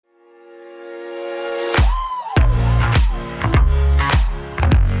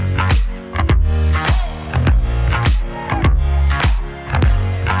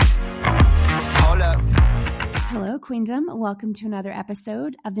Queendom. Welcome to another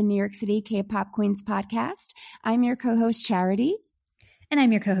episode of the New York City K-Pop Queens podcast. I'm your co-host, Charity. And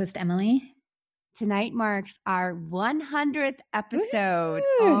I'm your co-host, Emily. Tonight marks our 100th episode.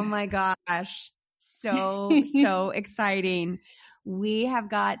 Woo! Oh my gosh. So exciting. We have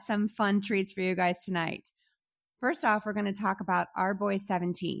got some fun treats for you guys tonight. First off, we're going to talk about Our Boy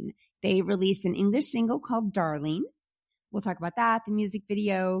 17. They released an English single called Darling. We'll talk about that, the music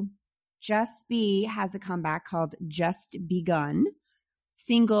video. Just Be has a comeback called Just Begun.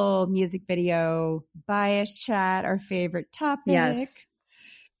 Single, music video, bias chat, our favorite topic. Yes.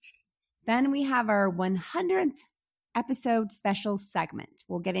 Then we have our 100th episode special segment.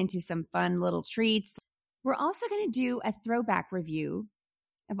 We'll get into some fun little treats. We're also going to do a throwback review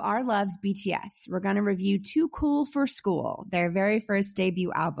of Our Loves BTS. We're going to review Too Cool for School, their very first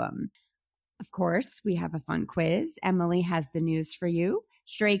debut album. Of course, we have a fun quiz. Emily has the news for you.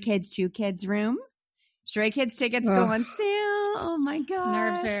 Stray Kids 2 Kids Room. Stray Kids tickets go on sale. Oh my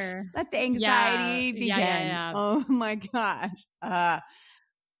gosh. Nerves are... Let the anxiety begin. Yeah. Oh my gosh. I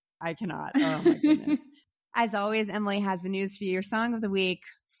cannot. Oh my goodness. As always, Emily has the news for you. Your song of the week.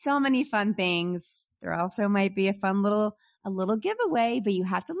 So many fun things. There also might be a little giveaway, but you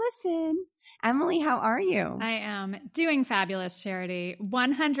have to listen. Emily, how are you? I am doing fabulous, Charity.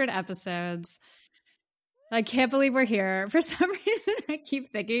 100 episodes. I can't believe we're here. For some reason, I keep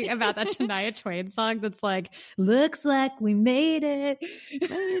thinking about that Shania Twain song that's like, looks like we made it.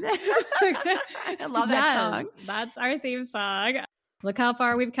 I love that song. That's our theme song. Look how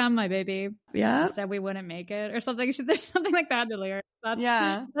far we've come, my baby. Yeah. Said we wouldn't make it or something. There's something like that in the lyrics.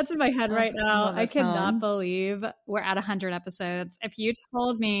 That's in my head right now. I cannot believe we're at 100 episodes. If you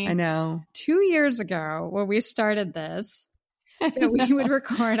told me I know 2 years ago when we started this, that we would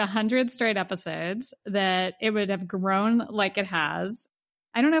record 100 straight episodes, that it would have grown like it has.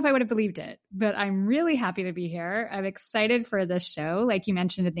 I don't know if I would have believed it, but I'm really happy to be here. I'm excited for this show. Like you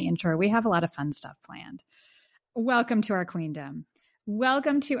mentioned in the intro, we have a lot of fun stuff planned. Welcome to our Queendom.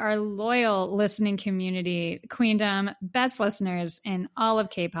 Welcome to our loyal listening community, Queendom, best listeners in all of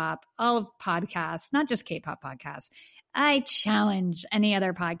K-pop, all of podcasts, not just K-pop podcasts. I challenge any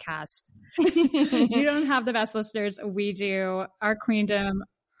other podcast. You don't have the best listeners. We do. Our Queendom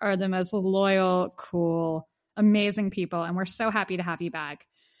are the most loyal, cool, amazing people. And we're so happy to have you back.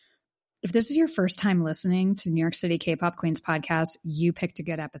 If this is your first time listening to the New York City K-Pop Queens podcast, you picked a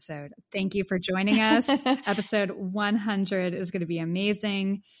good episode. Thank you for joining us. Episode 100 is going to be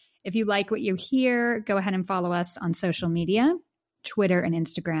amazing. If you like what you hear, go ahead and follow us on social media, Twitter and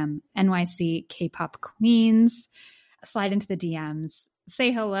Instagram, NYC K-Pop Queens. Slide into the DMs, say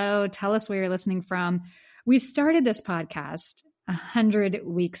hello, tell us where you're listening from. We started this podcast 100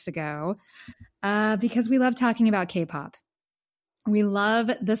 weeks ago because we love talking about K-pop. We love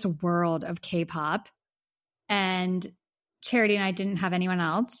this world of K-pop, and Charity and I didn't have anyone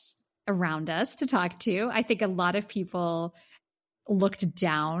else around us to talk to. I think a lot of people looked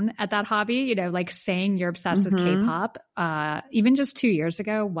down at that hobby, like saying you're obsessed with K-pop, even just 2 years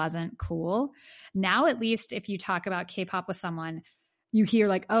ago wasn't cool. Now, at least if you talk about K-pop with someone, you hear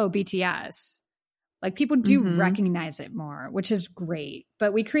like, oh, BTS. Like people do recognize it more, which is great.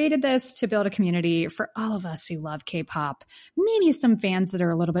 But we created this to build a community for all of us who love K-pop. Maybe some fans that are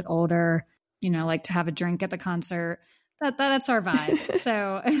a little bit older, like to have a drink at the concert. That's our vibe.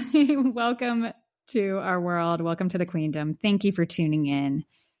 So welcome to our world. Welcome to the Queendom. Thank you for tuning in.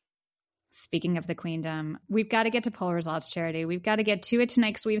 Speaking of the Queendom, we've got to get to poll results, Charity. We've got to get to it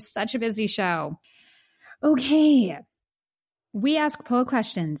tonight because we have such a busy show. Okay. We ask poll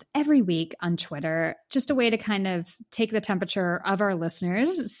questions every week on Twitter, just a way to kind of take the temperature of our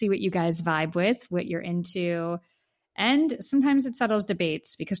listeners, see what you guys vibe with, what you're into. And sometimes it settles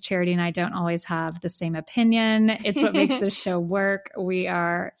debates because Charity and I don't always have the same opinion. It's what makes this show work. We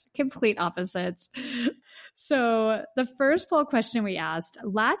are complete opposites. So the first poll question we asked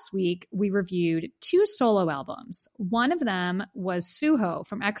last week, we reviewed 2 solo albums. One of them was Suho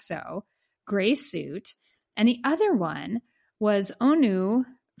from EXO, Gray Suit, and the other one was Onew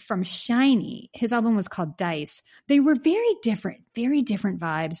from SHINee. His album was called Dice. They were very different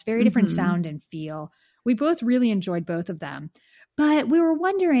vibes, very different sound and feel. We both really enjoyed both of them. But we were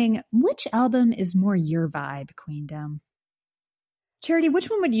wondering, which album is more your vibe, Queendom? Charity, which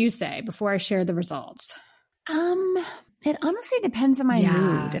one would you say before I share the results? It honestly depends on my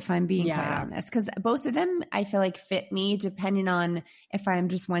mood, if I'm being quite honest. Because both of them, I feel like fit me depending on if I'm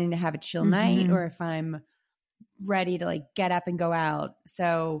just wanting to have a chill night or if I'm ready to like get up and go out.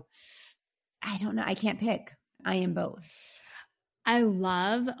 So I don't know. I can't pick. I am both. I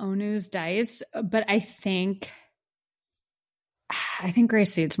love Onew's Dice, but I think Gray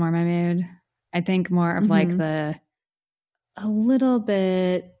Suit's more my mood. I think more of like the a little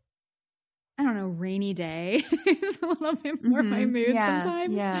bit, I don't know, rainy day is a little bit more my mood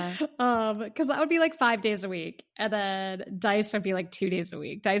sometimes. Yeah. Because that would be like 5 days a week. And then Dice would be like 2 days a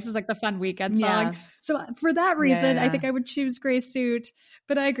week. Dice is like the fun weekend song. Yeah. So for that reason, Yeah. I think I would choose Gray Suit.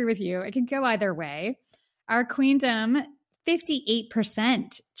 But I agree with you. It could go either way. Our queendom,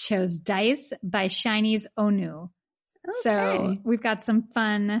 58% chose Dice by Shiny's Onu. Okay. So we've got some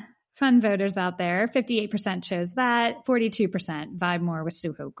fun voters out there. 58% chose that. 42% vibe more with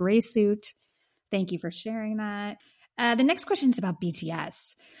Suho Gray Suit. Thank you for sharing that. The next question is about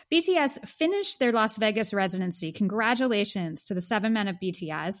BTS. BTS finished their Las Vegas residency. Congratulations to the 7 men of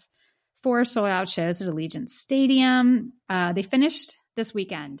BTS. 4 sold-out shows at Allegiant Stadium. They finished this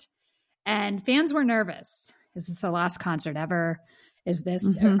weekend, and fans were nervous. Is this the last concert ever? Is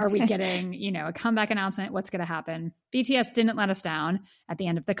this, are we getting, a comeback announcement? What's going to happen? BTS didn't let us down. At the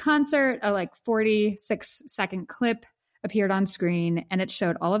end of the concert, a 46-second clip appeared on screen, and it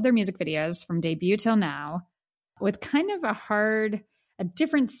showed all of their music videos from debut till now with kind of a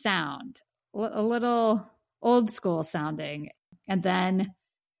different sound, a little old school sounding. And then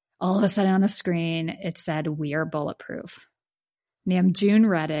all of a sudden on the screen, it said, "We are bulletproof." Namjoon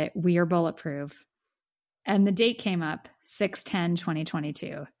read it, "We are bulletproof." And the date came up,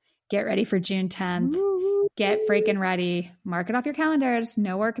 6/10/2022. Get ready for June 10th. Get freaking ready. Mark it off your calendars.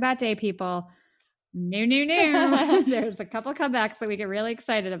 No work that day, people. New. There's a couple comebacks that we get really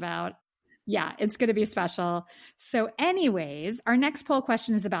excited about. Yeah, it's going to be special. So anyways, our next poll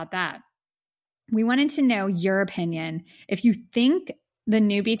question is about that. We wanted to know your opinion. If you think the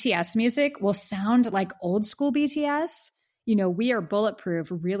new BTS music will sound like old school BTS, We Are Bulletproof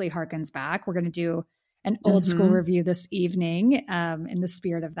really harkens back. We're going to do an old school review this evening in the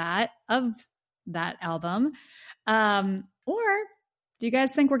spirit of that album. Or do you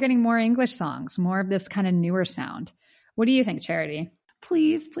guys think we're getting more English songs, more of this kind of newer sound? What do you think, Charity?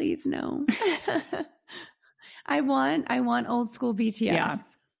 Please, no. I want old school BTS. Yeah.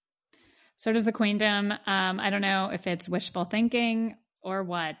 So does the queendom. I don't know if it's wishful thinking or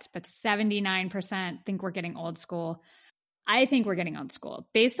what, but 79% think we're getting old school. I think we're getting old school.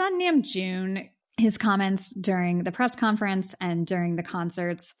 Based on Namjoon, his comments during the press conference and during the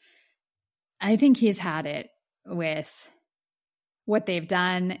concerts, I think he's had it with what they've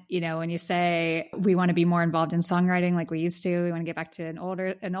done. When you say we want to be more involved in songwriting like we used to, we want to get back to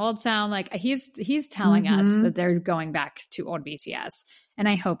an old sound, like he's telling us that they're going back to old BTS. And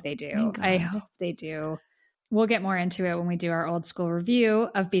I hope they do. I hope they do. We'll get more into it when we do our old school review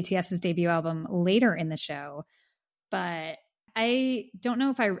of BTS's debut album later in the show. But I don't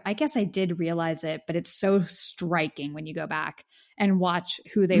know if I guess I did realize it, but it's so striking when you go back and watch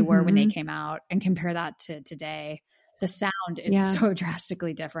who they were when they came out and compare that to today. The sound is so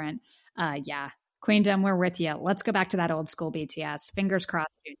drastically different. Queendom, we're with you. Let's go back to that old school BTS. Fingers crossed,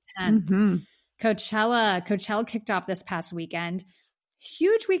 June 10th. Coachella kicked off this past weekend.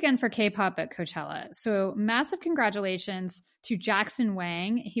 Huge weekend for K-pop at Coachella. So massive congratulations to Jackson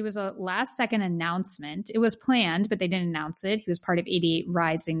Wang. He was a last second announcement. It was planned, but they didn't announce it. He was part of 88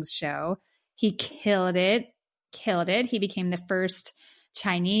 Rising's show. He killed it. He became the first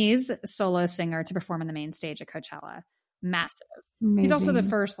Chinese solo singer to perform on the main stage at Coachella. Massive. Amazing. He's also the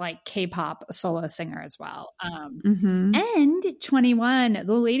first K-pop solo singer as well. And 21,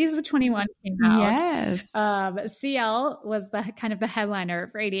 the ladies of 21 came out. Yes. CL was the kind of the headliner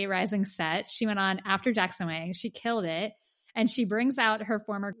for 88 Rising set. She went on after Jackson Wang. She killed it. And she brings out her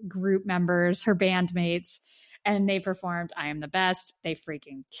former group members, her bandmates, and they performed I Am the Best. They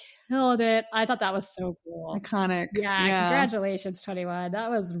freaking killed it. I thought that was so cool. Iconic. Yeah. Congratulations, 21. That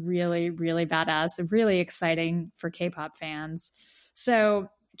was really, really badass. Really exciting for K-pop fans. So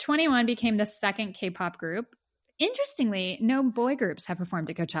 21 became the second K-pop group. Interestingly, no boy groups have performed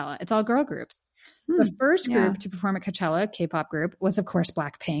at Coachella. It's all girl groups. The first group to perform at Coachella, K-pop group, was of course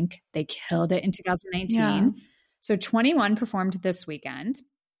Blackpink. They killed it in 2019. Yeah. So 21 performed this weekend.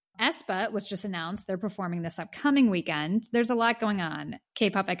 aespa was just announced. They're performing this upcoming weekend. There's a lot going on,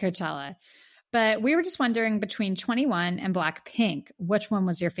 K-pop at Coachella. But we were just wondering, between 21 and Blackpink, which one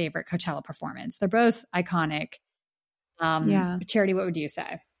was your favorite Coachella performance? They're both iconic. Charity, what would you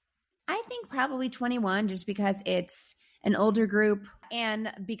say? I think probably 21, just because it's an older group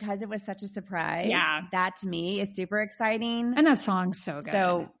and because it was such a surprise. Yeah. That to me is super exciting. And that song's so good.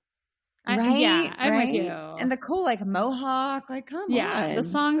 So I'm with you. And the cool mohawk, come on. Yeah, the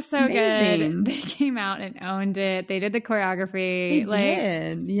song's so good. They came out and owned it. They did the choreography. They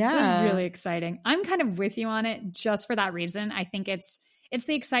did. Yeah. It was really exciting. I'm kind of with you on it just for that reason. I think it's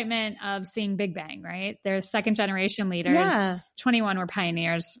the excitement of seeing Big Bang, right? They're second generation leaders. Yeah. 21 were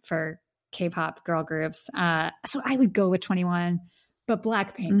pioneers for K-pop girl groups. So I would go with 21, but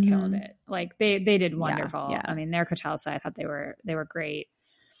Blackpink killed it. Like they did wonderful. Yeah. I mean, their Coachella, I thought they were great.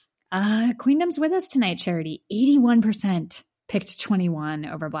 Queendom's with us tonight, Charity. 81% picked 21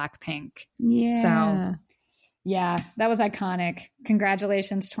 over Blackpink. Yeah. So yeah, that was iconic.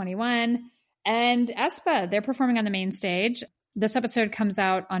 Congratulations, 21. And aespa, they're performing on the main stage. This episode comes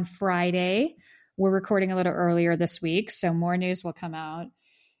out on Friday. We're recording a little earlier this week, so more news will come out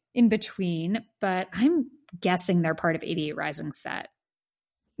in between. But I'm guessing they're part of 88 Rising set.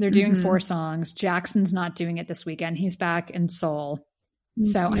 They're doing 4 songs. Jackson's not doing it this weekend. He's back in Seoul.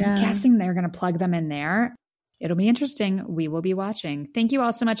 So I'm guessing they're going to plug them in there. It'll be interesting. We will be watching. Thank you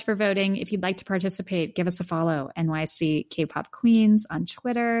all so much for voting. If you'd like to participate, give us a follow. NYC K-Pop Queens on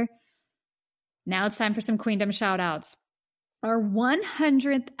Twitter. Now it's time for some Queendom shout-outs. Our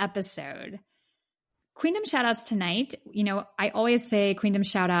 100th episode. Queendom shout-outs tonight. You know, I always say Queendom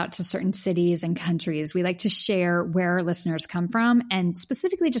shout-out to certain cities and countries. We like to share where our listeners come from and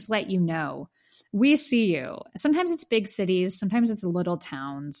specifically just let you know. We see you. Sometimes it's big cities. Sometimes it's little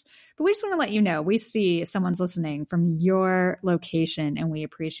towns. But we just want to let you know we see someone's listening from your location and we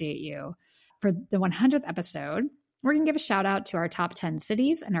appreciate you. For the 100th episode, we're going to give a shout out to our top 10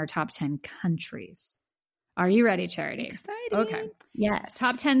 cities and our top 10 countries. Are you ready, Charity? Exciting. Okay. Yes.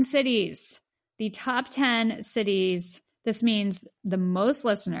 Top 10 cities. The top 10 cities, this means the most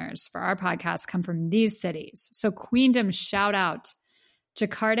listeners for our podcast come from these cities. So Queendom shout out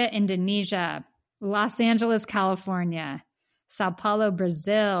Jakarta, Indonesia, Los Angeles, California, Sao Paulo,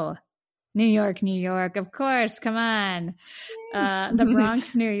 Brazil, New York, of course, come on. The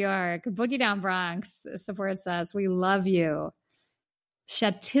Bronx, New York, Boogie Down Bronx supports us. We love you.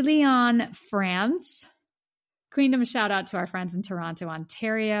 Chatillon, France. Queendom shout out to our friends in Toronto,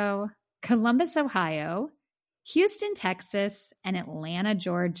 Ontario, Columbus, Ohio, Houston, Texas, and Atlanta,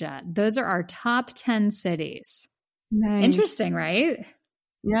 Georgia. Those are our top 10 cities. Nice. Interesting, right?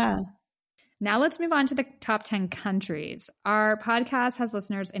 Yeah. Now let's move on to the top 10 countries. Our podcast has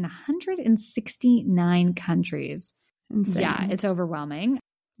listeners in 169 countries. Insane. Yeah, it's overwhelming.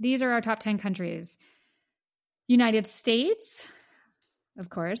 These are our top 10 countries. United States, of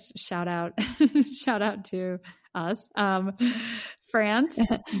course, shout out to us. France,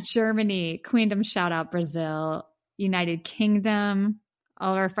 Germany, Queendom shout out Brazil, United Kingdom,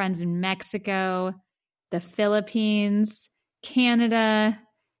 all of our friends in Mexico, the Philippines, Canada,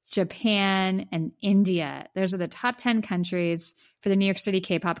 Japan, and India. Those are the top 10 countries for the New York City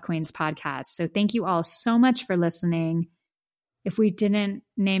K-Pop Queens podcast. So thank you all so much for listening. If we didn't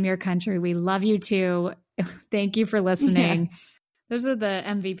name your country, we love you too. Thank you for listening. Yes. Those are the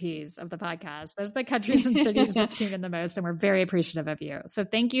MVPs of the podcast. Those are the countries and cities that tune in the most, and we're very appreciative of you. So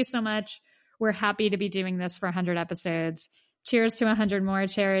thank you so much. We're happy to be doing this for 100 episodes. Cheers to 100 more,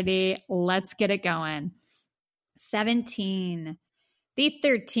 Charity. Let's get it going. 17. The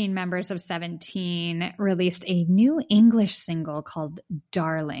 13 members of 17 released a new English single called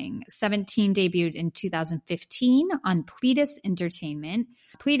Darling. 17 debuted in 2015 on Pledis Entertainment.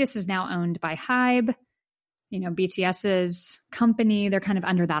 Pledis is now owned by Hybe, BTS's company. They're kind of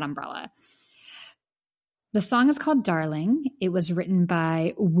under that umbrella. The song is called Darling. It was written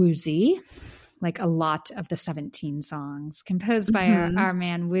by Woozi, like a lot of the 17 songs, composed by our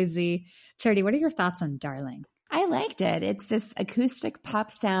man Woozi. Charity, what are your thoughts on Darling? I liked it. It's this acoustic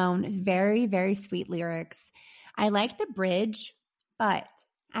pop sound, very, very sweet lyrics. I like the bridge, but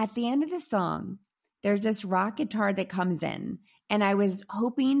at the end of the song, there's this rock guitar that comes in, and I was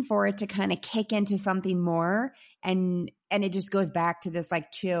hoping for it to kind of kick into something more, and it just goes back to this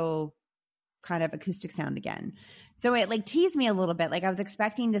like chill kind of acoustic sound again. So it like teased me a little bit. Like I was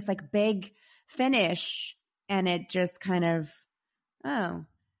expecting this like big finish, and it just kind of,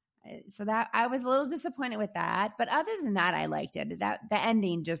 so that I was a little disappointed with that, but other than that, I liked it. That the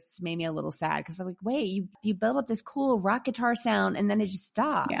ending just made me a little sad because I'm like, wait, you build up this cool rock guitar sound and then it just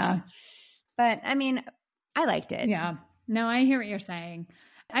stops. Yeah, but I mean, I liked it. Yeah, no, I hear what you're saying.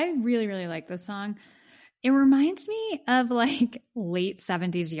 I really, really like this song. It reminds me of like late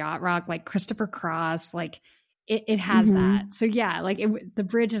 70s yacht rock, like Christopher Cross. Like it has that. So yeah, like the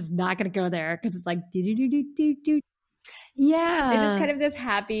bridge is not going to go there because it's like do do do do do do. Yeah. It's just kind of this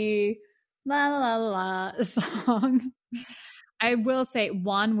happy la la la song. I will say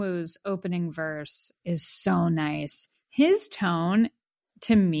Wonwoo's opening verse is so nice. His tone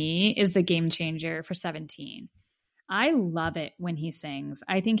to me is the game changer for 17. I love it when he sings.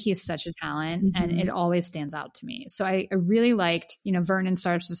 I think he's such a talent and it always stands out to me. So I really liked, Vernon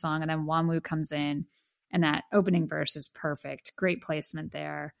starts the song and then Wonwoo comes in and that opening verse is perfect. Great placement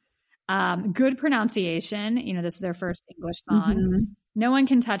there. Good pronunciation. You know, this is their first English song. Mm-hmm. No one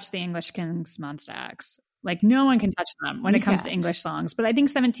can touch the English King's Monsta X. Like, no one can touch them when it comes to English songs. But I think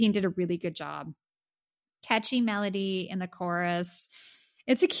 17 did a really good job. Catchy melody in the chorus.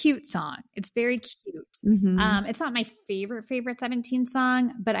 It's a cute song. It's very cute. Mm-hmm. It's not my favorite 17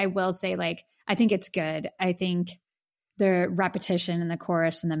 song, but I will say, like, I think it's good. I think the repetition in the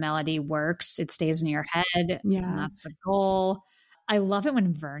chorus and the melody works. It stays in your head. Yeah. And that's the goal. I love it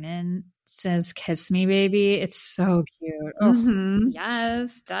when Vernon says, "Kiss me, baby." It's so cute. Oh, Mm-hmm.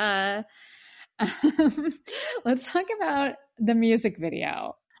 yes, duh. Let's talk about the music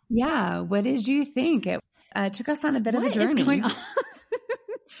video. Yeah. What did you think? It took us on a bit of a journey. What is going on?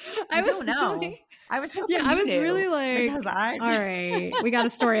 I don't know. I was hoping I was knew, really like, all right, we got a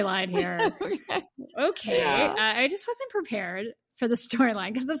storyline here. Okay. Yeah. I just wasn't prepared for the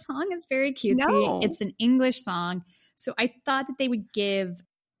storyline because the song is very cutesy. No. It's an English song. So I thought that they would give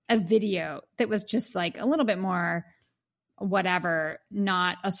a video that was just like a little bit more whatever,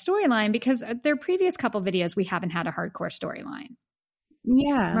 not a storyline, because their previous couple videos, we haven't had a hardcore storyline.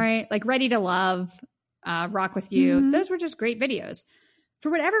 Yeah. Right? Like Ready to Love, Rock With You. Mm-hmm. Those were just great videos. For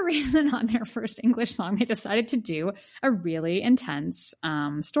whatever reason, on their first English song, they decided to do a really intense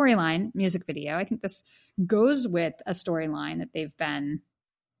storyline music video. I think this goes with a storyline that they've been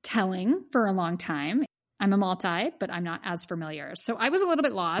telling for a long time. I'm a multi, but I'm not as familiar. So I was a little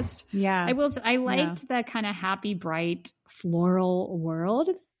bit lost. Yeah. I liked the kind of happy, bright, floral world.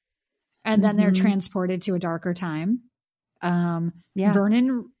 And then they're transported to a darker time.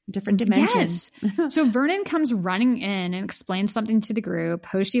 Vernon, different dimensions. Yes. So Vernon comes running in and explains something to the group.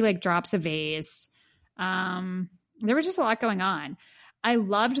 Hoshi like drops a vase. There was just a lot going on. I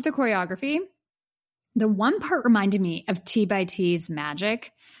loved the choreography. The one part reminded me of T by T's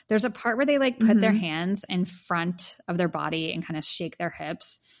Magic. There's a part where they like put their hands in front of their body and kind of shake their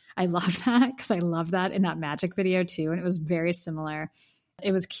hips. I love that because I love that in that Magic video too. And it was very similar.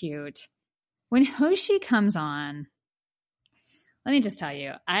 It was cute. When Hoshi comes on, let me just tell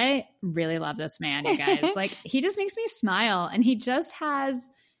you, I really love this man, you guys. Like, he just makes me smile. And he just has,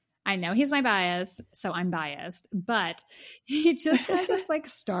 I know he's my bias, so I'm biased, but he just has this like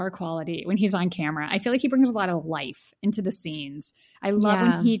star quality when he's on camera. I feel like he brings a lot of life into the scenes. I love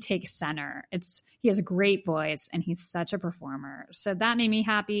when he takes center. He has a great voice and he's such a performer. So that made me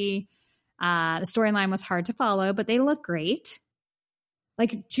happy. The storyline was hard to follow, but they look great.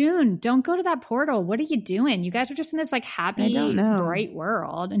 Like, June, don't go to that portal. What are you doing? You guys were just in this like happy, bright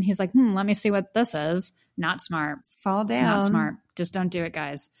world. And he's like, let me see what this is. Not smart. Fall down. Not smart. Just don't do it,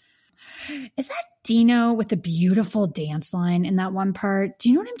 guys. Is that Dino with the beautiful dance line in that one part? Do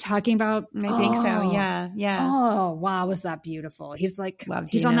you know what I'm talking about? I think so. Yeah. Yeah. Oh, wow. Was that beautiful? He's like,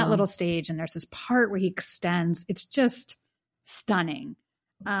 he's on that little stage and there's this part where he extends. It's just stunning.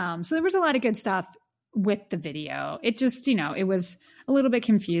 So there was a lot of good stuff with the video. It just, it was a little bit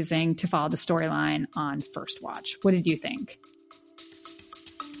confusing to follow the storyline on first watch. What did you think?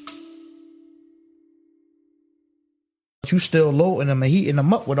 You still loading them and heating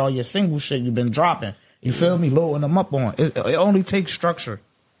them up with all your single shit you've been dropping. You feel me? Loading them up on. It only takes structure.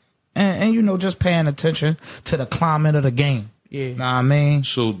 And just paying attention to the climate of the game. Yeah. Know what I mean?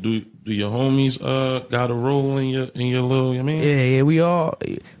 So do your homies got a role in your little, you mean? Yeah, we all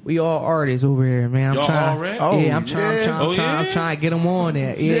artists over here, man. I'm trying to get them on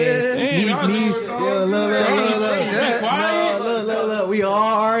there. Yeah. Look. We all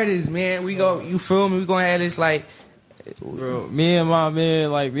artists, man. You feel me? We gonna have this like, bro, me and my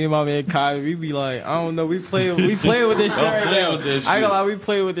man Kai, we be like, I don't know, we play with this shit right now. I ain't gonna lie, we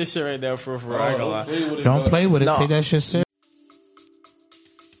play with this shit right now for I ain't gonna lie. Don't play with it. No. Take that shit serious.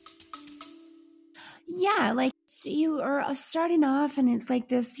 Yeah, like you are starting off and it's like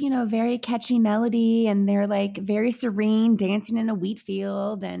this, very catchy melody and they're like very serene dancing in a wheat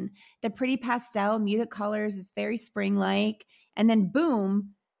field and the pretty pastel muted colors. It's very spring-like. And then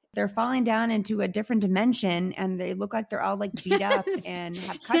boom, they're falling down into a different dimension and they look like they're all like beat up and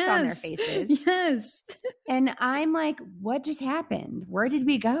have cuts on their faces. Yes. And I'm like, what just happened? Where did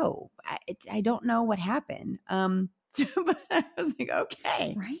we go? I don't know what happened. But I was like,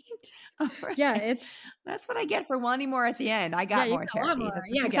 okay. Right. Yeah, that's what I get for wanting more at the end. I got more, Charity.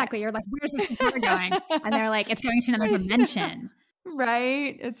 Yeah, exactly. You're like, where's this going? And they're like, it's going to another dimension.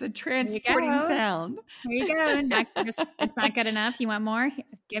 Right. It's a transporting sound. There you go. It's not good enough. You want more?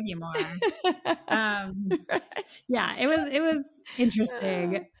 Give you more. Yeah, it was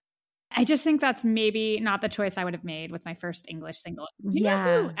interesting. I just think that's maybe not the choice I would have made with my first English single.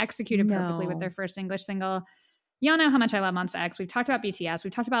 Who executed perfectly with their first English single. Y'all know how much I love Monsta X. We've talked about BTS.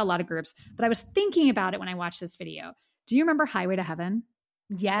 We've talked about a lot of groups, but I was thinking about it when I watched this video. Do you remember Highway to Heaven?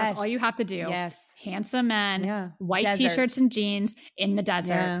 Yes. That's all you have to do. Yes. Handsome men, Yeah. white Desert. t-shirts and jeans in the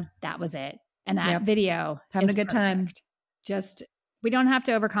desert. Yeah. That was it. And that Yep. video Having is a good time. perfect. Just, we don't have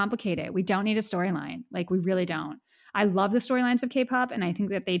to overcomplicate it. We don't need a storyline. Like, we really don't. I love the storylines of K-pop, and I think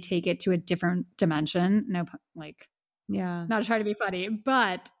that they take it to a different dimension. No, like, Yeah. not to try to be funny,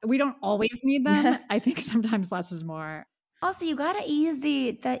 but we don't always need them. I think sometimes less is more. Also, you got to ease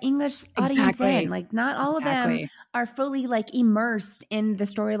the English audience Exactly. in. Like, not all of them are fully like immersed in the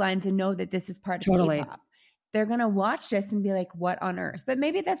storylines and know that this is part of Totally. K-pop. They're going to watch this and be like, what on earth? But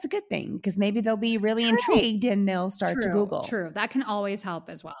maybe that's a good thing because maybe they'll be really intrigued and they'll start to Google. True. That can always help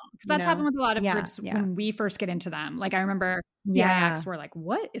as well. Because You that's know? happened with a lot of Yeah, groups yeah. when we first get into them. Like, I remember Yeah. CIX were like,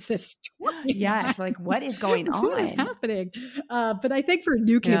 what is this story? Yes, we're like, what is going on? What is happening? But I think for a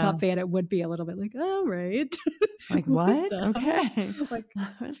new K-pop Yeah. fan, it would be a little bit like, all right. Like, what? the- Okay. Like,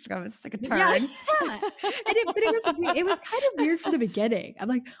 Let's go. Let's take a turn. yeah. And it was kind of weird from the beginning. I'm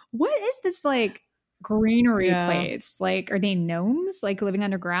like, what is this like greenery Yeah. place? Like, are they gnomes like living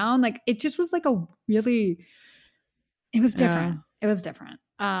underground? Like, it just was like a really, it was different. It was different.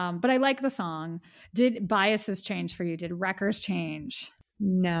 But I like the song. Did biases change for you? Did Wreckers change?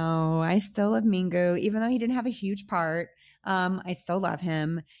 No, I still love Mingu, even though he didn't have a huge part. I still love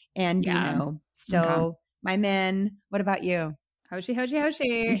him. And, Yeah. you know, still Okay. my man. What about you? Hoshi,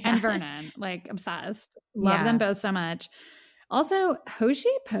 Yeah. and Vernon, like obsessed. Love Yeah. them both so much. Also, Hoshi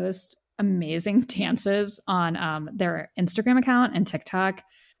posts amazing dances on their Instagram account and TikTok.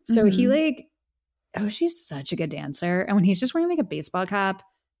 So he like, Hoshi's such a good dancer. And when he's just wearing like a baseball cap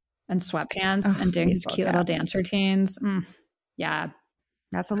and sweatpants Ugh, and doing his baseball cute little caps. dance routines, yeah,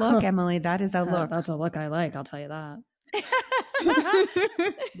 That's a look, Emily. That is a look. that's a look I like. I'll tell you that.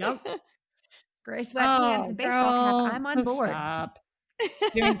 Yep. Gray sweatpants and baseball cap. I'm on board. Stop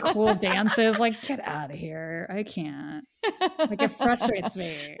doing cool dances. Like, get out of here. I can't. Like, it frustrates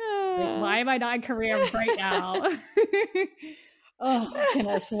me. Like, why am I not in Korea right now? Oh,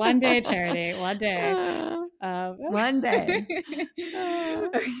 goodness. One day, Charity. One day. One day.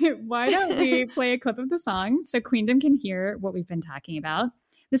 Why don't we play a clip of the song so Queendom can hear what we've been talking about?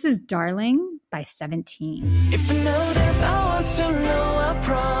 This is Darling by 17. If you know there's I want to know a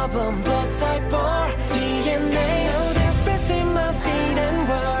problem, blood type or DNA. No difference in my feet and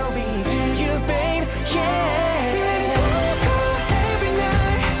worry. Do you, babe? Yeah. Be ready for a call every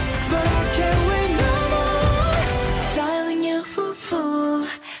night, but I can't wait no more. Darling, you, ooh,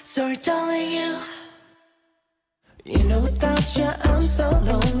 sorry, darling, you. You know without you I'm so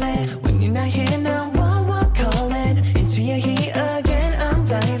lonely. When you're not here now, what calling into your heat again? I'm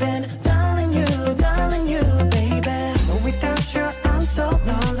diving, darling, you, baby. But without you I'm so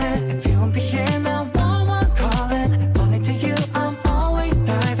lonely. If you won't be here now, what calling? Only to you I'm always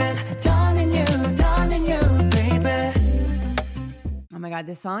diving, darling, you, baby. Oh my God,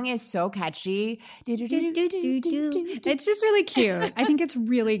 this song is so catchy. It's just really cute. I think it's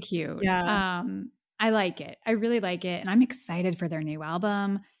really cute. Yeah. I like it. I really like it. And I'm excited for their new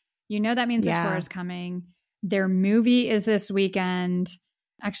album. You know, that means a Yeah. tour is coming. Their movie is this weekend.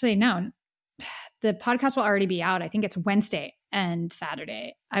 Actually, no, the podcast will already be out. I think it's Wednesday and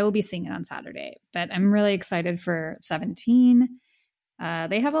Saturday. I will be seeing it on Saturday, but I'm really excited for 17.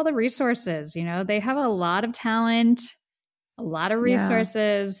 They have all the resources, you know, they have a lot of talent, a lot of Yeah.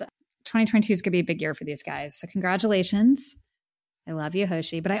 resources. 2022 is going to be a big year for these guys. So congratulations. I love you,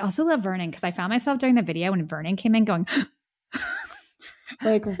 Hoshi. But I also love Vernon because I found myself during the video when Vernon came in going,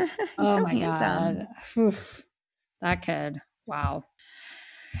 like, He's oh so my handsome. God. Oof. That kid. Wow.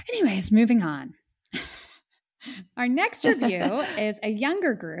 Anyways, moving on. Our next review is a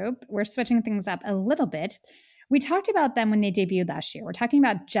younger group. We're switching things up a little bit. We talked about them when they debuted last year. We're talking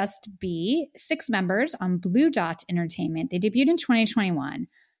about Just Be, 6 members on Blue Dot Entertainment. They debuted in 2021.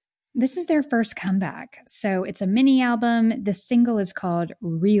 This is their first comeback. So it's a mini album. The single is called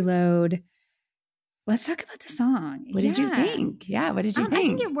Reload. Let's talk about the song. What did you Yeah. think? Yeah, what did you I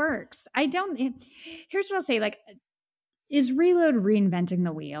think? think it works. Here's what I'll say. Like, is Reload reinventing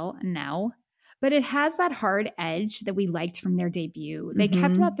the wheel? No. But it has that hard edge that we liked from their debut. They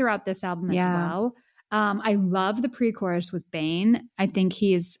kept Mhm. that throughout this album as Yeah. well. I love the pre-chorus with Bane. I think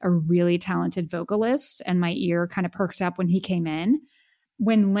he's a really talented vocalist, and my ear kind of perked up when he came in.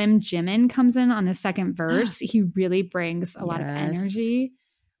 When Lim Jimin comes in on the second verse, he really brings a lot of Yes. energy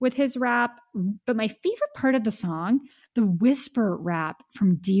with his rap. But my favorite part of the song, the whisper rap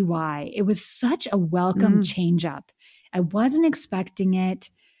from DY. It was such a welcome change up. I wasn't expecting it.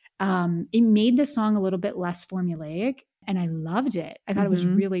 It made the song a little bit less formulaic, and I loved it. I thought it was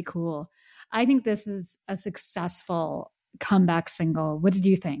really cool. I think this is a successful comeback single. What did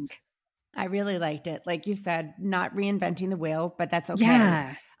you think? I really liked it. Like you said, not reinventing the wheel, but that's okay.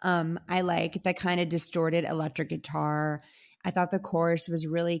 Yeah. I like the kind of distorted electric guitar. I thought the chorus was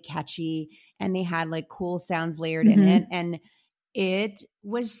really catchy and they had like cool sounds layered in it. And it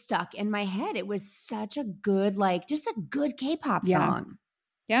was stuck in my head. It was such a good, like just a good K-pop song.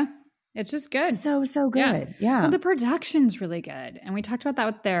 Yeah. It's just good. So good. Yeah. Well, the production's really good. And we talked about that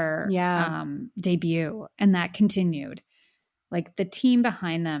with their debut, and that continued. Like the team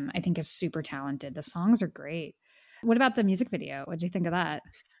behind them, I think, is super talented. The songs are great. What about the music video? What did you think of that?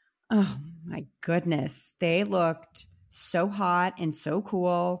 Oh my goodness. They looked so hot and so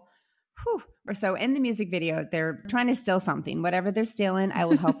cool. Whew. So in the music video, they're trying to steal something. Whatever they're stealing, I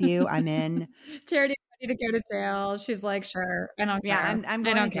will help you. I'm in. Charity ready to go to jail. She's like, sure. I don't care. Yeah, I'm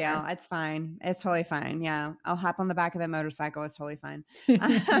going to jail. It's fine. It's totally fine. Yeah. I'll hop on the back of that motorcycle. It's totally fine.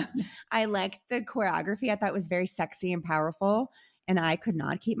 I liked the choreography. I thought it was very sexy and powerful. And I could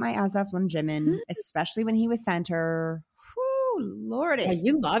not keep my eyes off Lim Jimin, especially when he was center. Whew, Lordy. Yeah,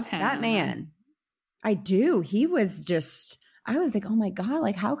 you love him. That man. I do. He was just, I was like, oh my God,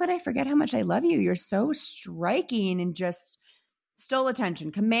 like how could I forget how much I love you? You're so striking and just stole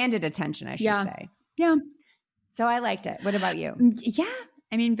attention, commanded attention, I should say. Yeah. So I liked it. What about you? Yeah.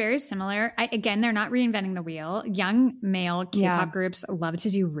 I mean, very similar. Again, they're not reinventing the wheel. Young male K-pop groups love to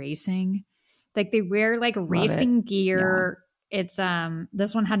do racing. Like they wear like racing gear. Yeah. It's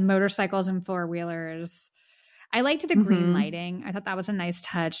this one had motorcycles and four-wheelers. I liked the green lighting. I thought that was a nice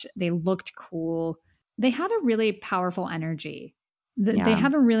touch. They looked cool. They have a really powerful energy. They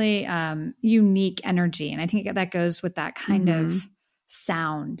have a really unique energy. And I think that goes with that kind of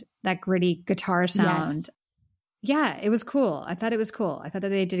sound, that gritty guitar sound. Yes. Yeah, it was cool. I thought it was cool. I thought that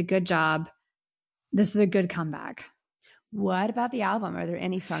they did a good job. This is a good comeback. What about the album? Are there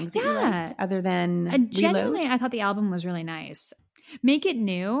any songs that you liked other than genuinely, I thought the album was really nice. Make It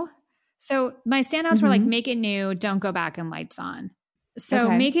New. So my standouts were like Make It New, Don't Go Back, and Lights On. So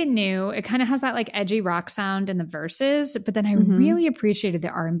Make It New, it kind of has that like edgy rock sound in the verses, but then I really appreciated the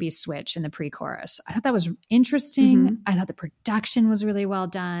R&B switch in the pre-chorus. I thought that was interesting. I thought the production was really well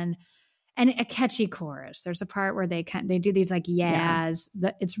done. And a catchy chorus. There's a part where they do these like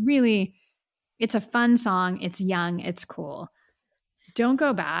it's a fun song. It's young. It's cool. Don't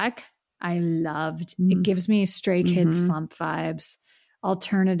Go Back. I loved. It gives me Stray Kids Slump vibes.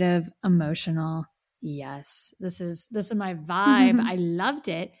 Alternative, emotional. Yes, this is my vibe. I loved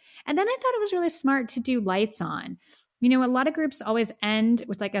it. And then I thought it was really smart to do Lights On. You know, a lot of groups always end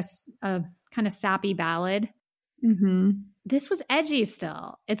with like a kind of sappy ballad. This was edgy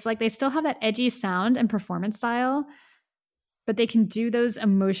still. It's like they still have that edgy sound and performance style, but they can do those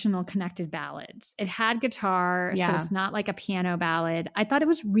emotional connected ballads. It had guitar, so it's not like a piano ballad. I thought it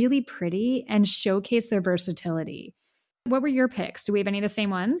was really pretty and showcased their versatility. What were your picks? Do we have any of the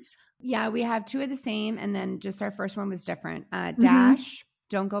same ones? Yeah, we have two of the same, and then just our first one was different. Dash,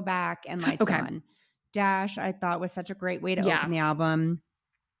 Don't Go Back, and Lights On. Dash, I thought was such a great way to open the album.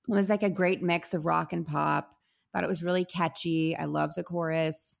 It was like a great mix of rock and pop. Thought it was really catchy. I love the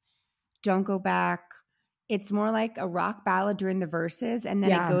chorus. Don't Go Back. It's more like a rock ballad during the verses, and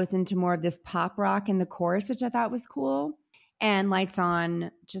then it goes into more of this pop rock in the chorus, which I thought was cool. And Lights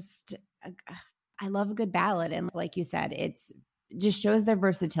On, just I love a good ballad. And like you said, it's just shows their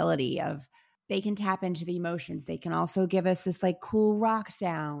versatility of they can tap into the emotions. They can also give us this like cool rock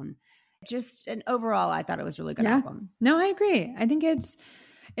sound. Just and overall, I thought it was a really good album. No, I agree. I think it's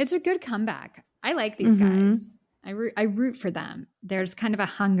a good comeback. I like these guys. I root for them. There's kind of a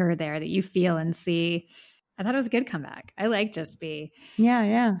hunger there that you feel and see. I thought it was a good comeback. I like Just Be.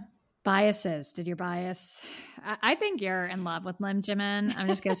 Yeah. Biases. Did your bias? I think you're in love with Lim Jimin. I'm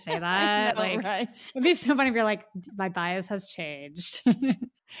just going to say that. I know, right? It'd be so funny if you're like, my bias has changed. No.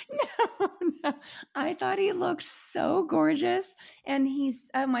 I thought he looked so gorgeous. And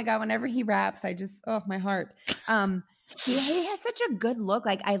he's, oh my God, whenever he raps, I just, my heart. He has such a good look.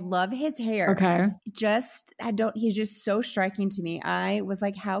 Like I love his hair. Okay. He's just so striking to me. I was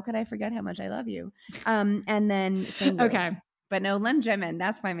like, how could I forget how much I love you? And then Sangwoo. Okay. But no, Lim Jimin,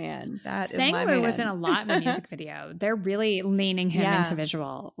 that's my man. Sangwoo was in a lot in the music video. They're really leaning him into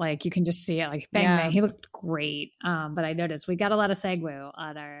visual. Like you can just see it. Like bang bang. He looked great. But I noticed we got a lot of Sangwoo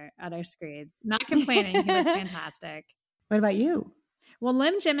on our screens. Not complaining. He looked fantastic. What about you? Well,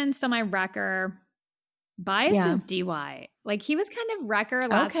 Lim Jimin's still my wrecker. Bias is DY. Like he was kind of wrecker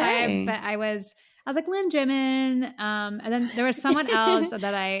last time, but I was like Lim Jimin. And then there was someone else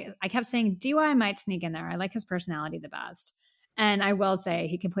that I kept saying DY might sneak in there. I like his personality the best. And I will say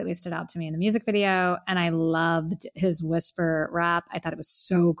he completely stood out to me in the music video. And I loved his whisper rap. I thought it was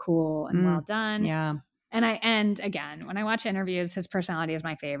so cool and well done. Yeah. And again, when I watch interviews, his personality is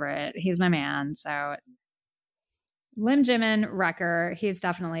my favorite. He's my man. So Lim Jimin, Wrecker, he's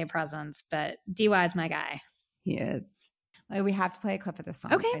definitely a presence, but DY is my guy. He is. Like, we have to play a clip of this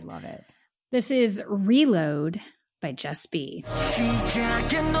song. Okay. I love it. This is Reload by Just B.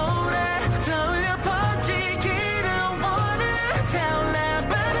 시작의 노래 떠올려 번지기를 원해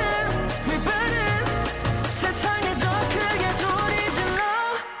타올라버린 We burning 세상에 더 크게 소리 질러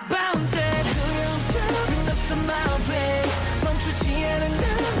Bounce it 두려움 Bring up some out babe 멈추지 않은 날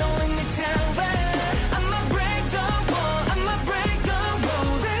Don't let me down babe I'ma break the wall I'ma break the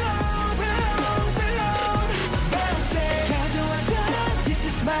rules Reload, reload, reload Bounce it 가져왔다 This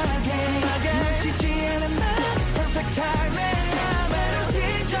is my game 놓치지 않은 날 It's perfect timing 새로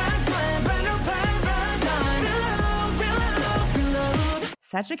시작된 brand new paradigm Reload, reload, reload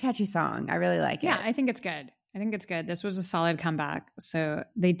Such a catchy song. I really like it. Yeah, I think it's good. I think it's good. This was a solid comeback. So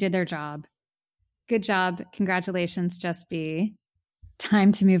they did their job. Good job. Congratulations, Just B.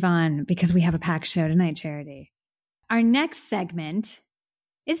 Time to move on because we have a packed show tonight, Charity. Our next segment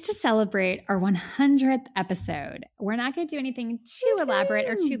is to celebrate our 100th episode. We're not going to do anything too elaborate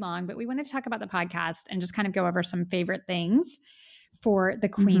or too long, but we want to talk about the podcast and just kind of go over some favorite things for the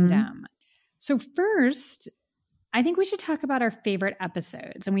Queendom. So first, I think we should talk about our favorite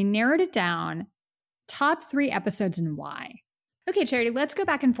episodes. And we narrowed it down, top 3 episodes and why. Okay, Charity, let's go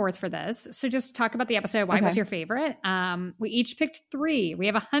back and forth for this. So just talk about the episode. Why was your favorite? We each picked 3. We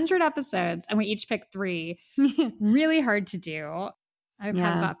have 100 episodes and we each picked 3. Really hard to do. I've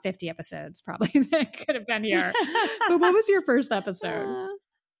had about 50 episodes probably that could have been here. But what was your first episode?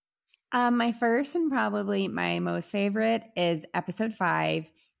 My first and probably my most favorite is episode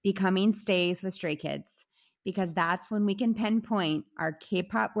 5, Becoming Stays with Stray Kids, because that's when we can pinpoint our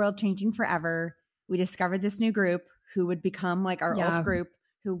K-pop world changing forever. We discovered this new group who would become like our old group,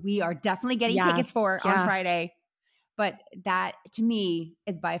 who we are definitely getting tickets for on Friday. But that, to me,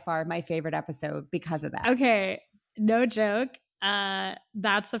 is by far my favorite episode because of that. Okay, no joke.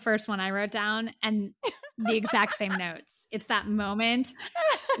 That's the first one I wrote down, and the exact same notes. It's that moment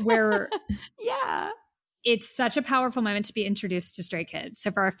where it's such a powerful moment to be introduced to Stray Kids. So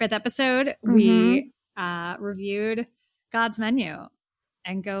for our 5th episode, we reviewed God's Menu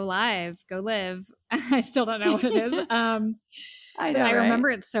and Go Live, Go Live. I still don't know what it is. I remember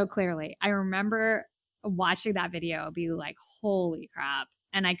it so clearly. I remember watching that video be like, holy crap.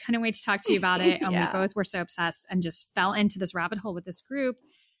 And I couldn't wait to talk to you about it. And we both were so obsessed and just fell into this rabbit hole with this group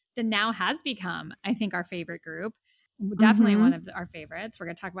that now has become, I think, our favorite group. Definitely one of our favorites. We're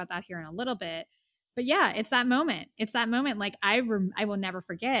going to talk about that here in a little bit. But yeah, it's that moment. It's that moment. Like I will never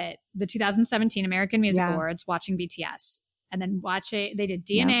forget the 2017 American Music Awards watching BTS. And then they did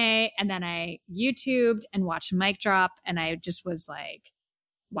DNA. And then I YouTubed and watched Mic Drop. And I just was like,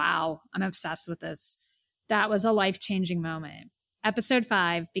 wow, I'm obsessed with this. That was a life-changing moment. Episode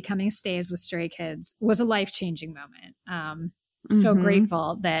 5, Becoming Stays with Stray Kids, was a life-changing moment. So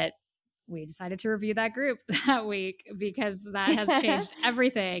grateful that we decided to review that group that week because that has changed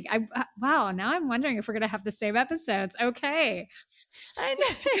everything. Wow, now I'm wondering if we're going to have the same episodes. Okay. I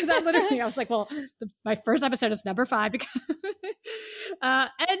know. Because that literally, I was like, well, my first episode is number 5. Because,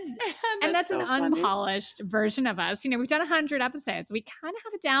 and that's so an unpolished version of us. You know, we've done 100 episodes. We kind of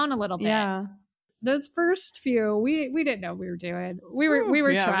have it down a little bit. Yeah. Those first few, we didn't know what we were doing. We were trying. We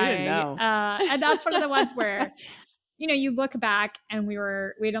didn't know. And that's one of the ones where, you know, you look back and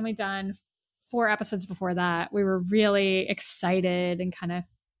we'd only done 4 episodes before that. We were really excited and kind of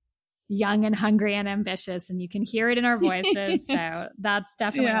young and hungry and ambitious, and you can hear it in our voices. So that's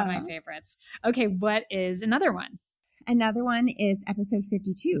definitely one of my favorites. Okay, what is another one? Another one is episode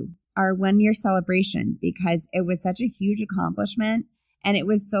 52, our 1-year celebration, because it was such a huge accomplishment. And it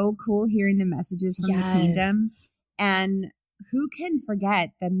was so cool hearing the messages from the Queendom. And who can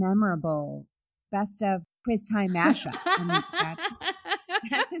forget the memorable Best of Quiz Time mashup? I mean,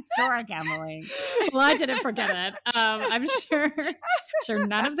 that's historic, Emily. Well, I didn't forget it. I'm sure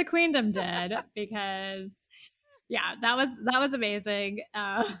none of the Queendom did, because that was amazing.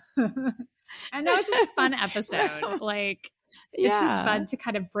 And that was just a fun episode. Like, it's just fun to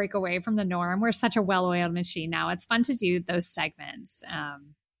kind of break away from the norm. We're such a well-oiled machine now. It's fun to do those segments.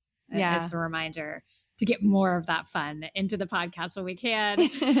 It's a reminder to get more of that fun into the podcast when we can.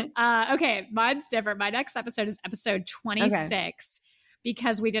 Okay, mine's different. My next episode is episode 26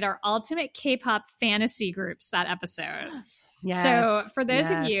 because we did our ultimate K-pop fantasy groups that episode. Yes. So for those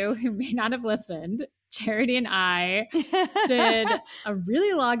of you who may not have listened, Charity and I did a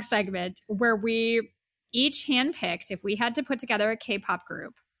really long segment where we each handpicked, if we had to put together a K-pop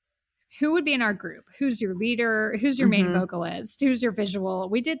group, who would be in our group? Who's your leader? Who's your main vocalist? Who's your visual?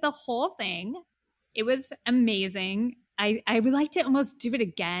 We did the whole thing. It was amazing. I would like to almost do it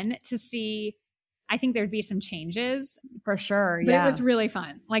again to see. I think there'd be some changes. For sure. But Yeah. it was really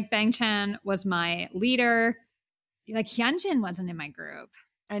fun. Like Bang Chan was my leader. Like Hyunjin wasn't in my group.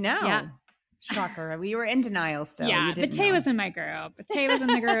 I know. Yeah. Shocker. We were in denial still. Yeah, You but didn't Tae know. was in my group. Tae was in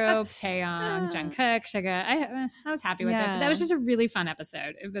the group. Taeyong, Jungkook, Suga. I was happy with it. But that was just a really fun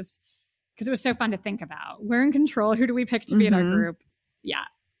episode. It was because it was so fun to think about. We're in control. Who do we pick to be in our group? Yeah.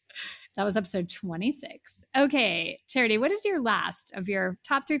 That was episode 26. Okay, Charity, what is your last of your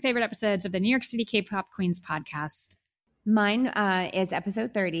top 3 favorite episodes of the New York City K-Pop Queens podcast? Mine is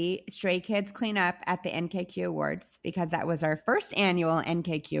episode 30, Stray Kids Clean Up at the NKQ Awards, because that was our first annual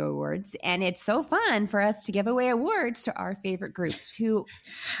NKQ Awards. And it's so fun for us to give away awards to our favorite groups who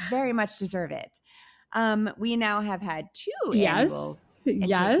very much deserve it. We now have had 2 annual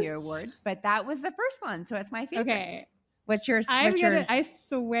NKQ Awards, but that was the first one. So it's my favorite. Okay. What's yours? I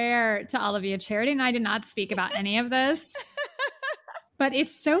swear to all of you, Charity and I did not speak about any of this. But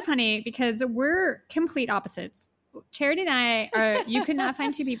it's so funny because we're complete opposites. Charity and I are, you could not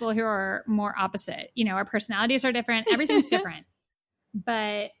find 2 people who are more opposite. You know, our personalities are different. Everything's different.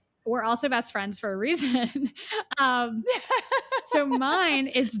 But we're also best friends for a reason. So mine,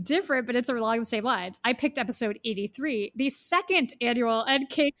 it's different, but it's along the same lines. I picked episode 83, the second annual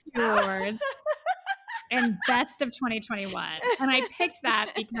NKQ Awards and best of 2021. And I picked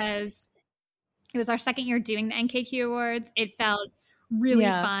that because it was our second year doing the NKQ Awards. It felt really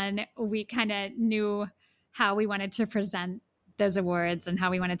fun. We kind of knew how we wanted to present those awards and how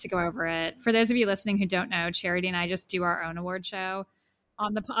we wanted to go over it. For those of you listening who don't know, Charity and I just do our own award show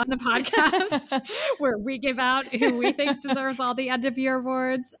on the podcast where we give out who we think deserves all the end of year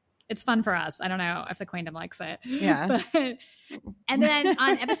awards. It's fun for us. I don't know if the Queendom likes it. Yeah. And then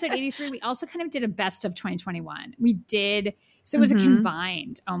on episode 83, we also kind of did a best of 2021. We did, so it was a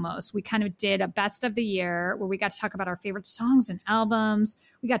combined almost. We kind of did a best of the year where we got to talk about our favorite songs and albums.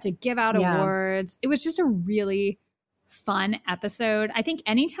 We got to give out awards. It was just a really fun episode. I think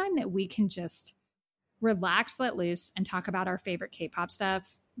anytime that we can just relax, let loose, and talk about our favorite K-pop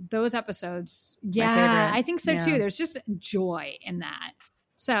stuff, those episodes, I think so too. There's just joy in that.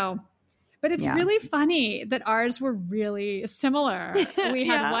 So, but it's really funny that ours were really similar. We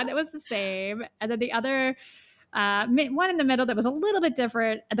had one that was the same, and then the other, one in the middle that was a little bit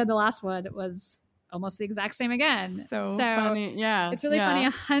different, and then the last one was almost the exact same again. So funny. Yeah. It's really funny.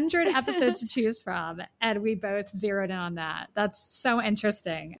 100 episodes to choose from, and we both zeroed in on that. That's so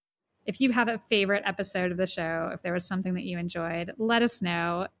interesting. If you have a favorite episode of the show, if there was something that you enjoyed, let us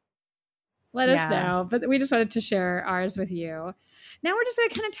know. Let us know. But we just wanted to share ours with you. Now we're just going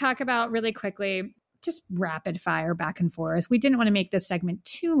to kind of talk about really quickly, just rapid fire back and forth. We didn't want to make this segment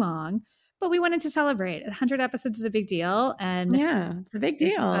too long, but we wanted to celebrate. 100 episodes is a big deal. And it's a big deal.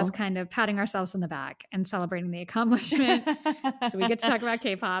 This is us kind of patting ourselves on the back and celebrating the accomplishment. So we get to talk about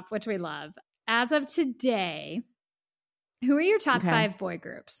K-pop, which we love. As of today, who are your top 5 boy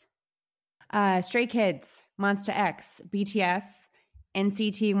groups? Stray Kids, Monsta X, BTS,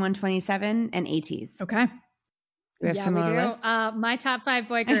 NCT 127, and ATEEZ. Okay. We have similar list? My top 5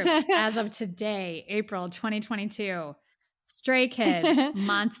 boy groups as of today, April 2022. Stray Kids,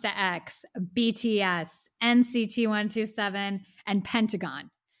 Monsta X, BTS, NCT 127, and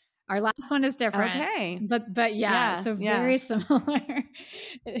Pentagon. Our last one is different. Okay. But very similar.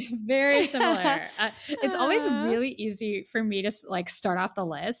 Very similar. It's always really easy for me to like start off the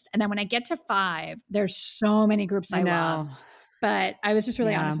list. And then when I get to 5, there's so many groups I love. But I was just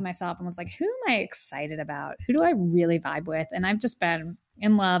really honest with myself and was like, who am I excited about? Who do I really vibe with? And I've just been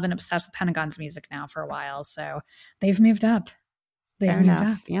in love and obsessed with Pentagon's music now for a while. So they've moved up. They've moved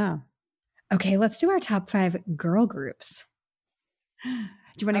up. Yeah. Okay, let's do our top 5 girl groups. Do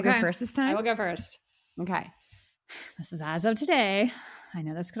you want to go first this time? I will go first. Okay. This is as of today. I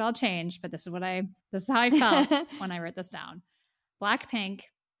know this could all change, but this is how I felt when I wrote this down. Blackpink,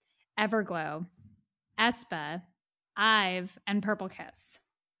 Everglow, aespa, IVE, and Purple Kiss.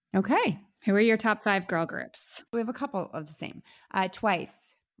 Okay. Who are your top 5 girl groups? We have a couple of the same.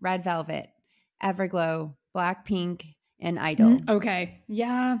 Twice, Red Velvet, Everglow, Blackpink, and Idol. Okay.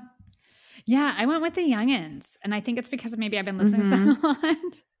 Yeah. Yeah, I went with the youngins, and I think it's because maybe I've been listening to them a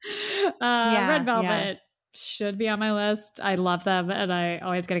lot. Red Velvet should be on my list. I love them, and I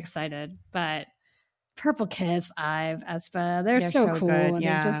always get excited. But Purple Kiss, IVE, aespa, they're so cool. Good. And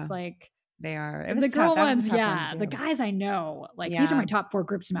they're just like... They are. The girl ones, the guys I know, like these are my top 4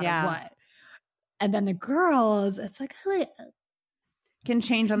 groups no matter what. And then the girls, it's like... Can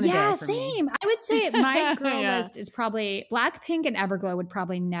change on the day for same. me. I would say my girl list is probably Blackpink and Everglow would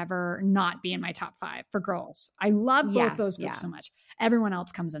probably never not be in my top 5 for girls. I love both those groups so much. Everyone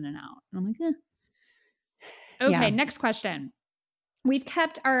else comes in and out. And I'm like, Okay, next question. We've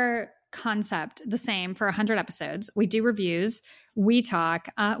kept our concept the same for 100 episodes. We do reviews. We talk.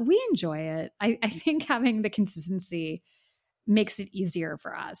 We enjoy it. I think having the consistency makes it easier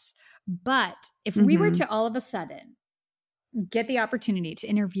for us. But if we were to all of a sudden get the opportunity to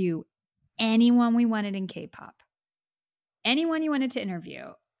interview anyone we wanted in K-pop, anyone you wanted to interview,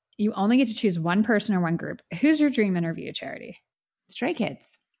 you only get to choose one person or one group. Who's your dream interview, Charity? Stray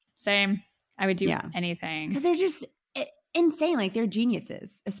Kids. Same. I would do anything. Because they're just insane. Like, they're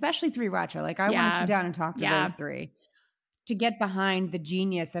geniuses, especially 3RACHA. Like, I want to sit down and talk to those three to get behind the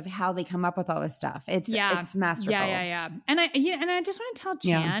genius of how they come up with all this stuff. It's masterful. Yeah. And I just want to tell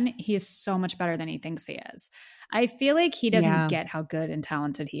Chan, he is so much better than he thinks he is. I feel like he doesn't get how good and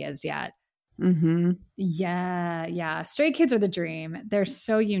talented he is yet. Mm-hmm. Yeah. Stray Kids are the dream. They're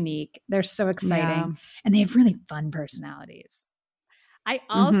so unique. They're so exciting. And they have really fun personalities. I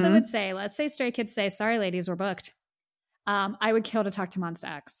also would say, let's say Stray Kids say, sorry, ladies, we're booked. I would kill to talk to Monsta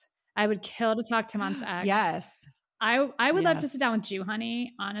X. I would kill to talk to Monsta X. Yes. I would love to sit down with Joohoney,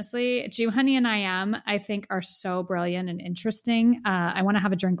 honestly. Joohoney and IM, I think, are so brilliant and interesting. I want to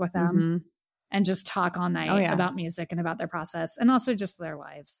have a drink with them and just talk all night about music and about their process and also just their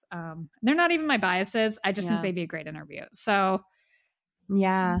lives. They're not even my biases. I just think they'd be a great interview. So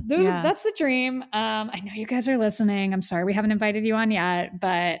that's the dream. I know you guys are listening. I'm sorry we haven't invited you on yet,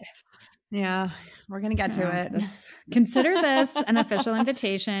 but yeah, we're going to get to it. Consider this an official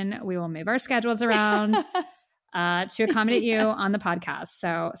invitation. We will move our schedules around to accommodate you on the podcast.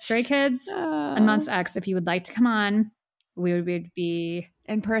 So Stray Kids and Monsta X, if you would like to come on, we would be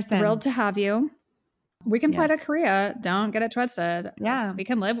in person thrilled to have you. We can fly to Korea. Don't get it twisted. Yeah. We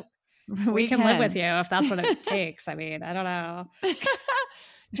can live. We can live with you if that's what it takes. I mean, I don't know.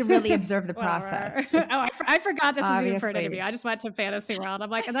 To really observe the process. I forgot this is even for an interview. I just went to Fantasy World. I'm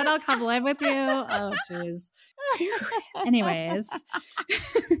like, and then I'll come live with you. Oh, jeez. Anyways.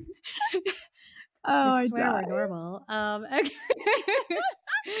 I swear we're normal. Okay.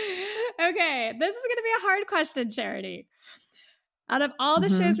 Okay. This is going to be a hard question, Charity. Out of all the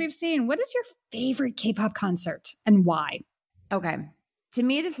shows we've seen, what is your favorite K-pop concert and why? Okay. To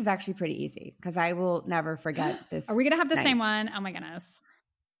me, this is actually pretty easy because I will never forget this. Are we going to have the same one? Oh my goodness.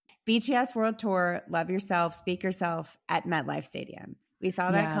 BTS World Tour, Love Yourself, Speak Yourself at MetLife Stadium. We saw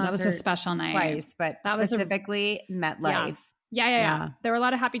that concert. That was a special night. Twice, but that specifically MetLife. Yeah. There were a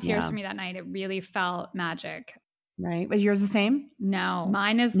lot of happy tears for me that night. It really felt magic. Right. Was yours the same? No.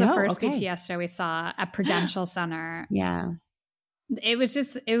 Mine is the first BTS show we saw at Prudential Center. Yeah. It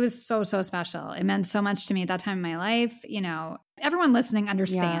was so, so special. It meant so much to me at that time in my life. You know, everyone listening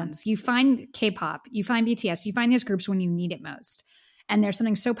understands. You find K-pop, you find BTS, you find these groups when you need it most. And there's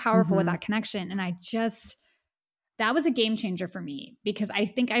something so powerful with that connection. And that was a game changer for me because I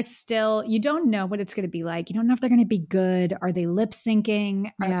think you don't know what it's going to be like. You don't know if they're going to be good. Are they lip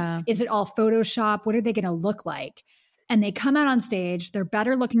syncing? Is it all Photoshop? What are they going to look like? And they come out on stage. They're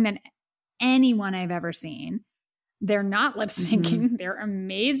better looking than anyone I've ever seen. They're not lip syncing. They're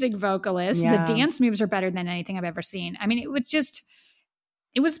amazing vocalists. The dance moves are better than anything I've ever seen. I mean,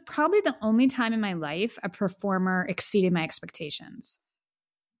 it was probably the only time in my life a performer exceeded my expectations.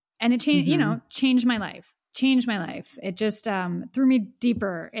 And it changed my life. It just threw me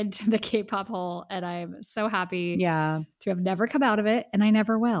deeper into the K-pop hole. And I'm so happy to have never come out of it. And I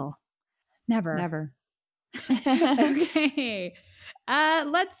never will. Never. Okay.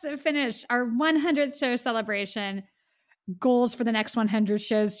 Let's finish our 100th show celebration. Goals for the next 100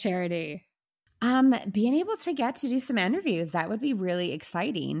 shows, Charity. Being able to get to do some interviews, that would be really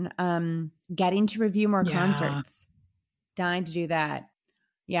exciting. Getting to review more concerts. Dying to do that.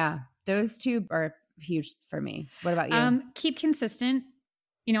 Yeah. Those two are huge for me. What about you? Keep consistent.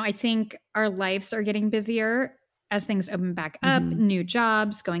 You know, I think our lives are getting busier as things open back up, new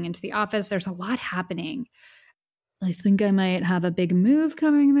jobs, going into the office. There's a lot happening. I think I might have a big move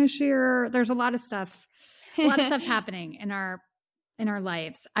coming this year. There's a lot of stuff. A lot of stuff's happening in our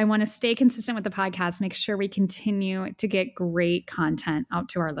lives. I want to stay consistent with the podcast, make sure we continue to get great content out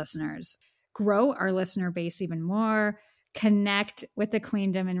to our listeners, grow our listener base even more, connect with the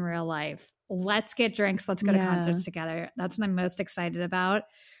Queendom in real life. Let's get drinks. Let's go to concerts together. That's what I'm most excited about.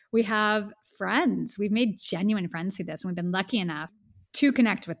 We have friends. We've made genuine friends through this, and we've been lucky enough to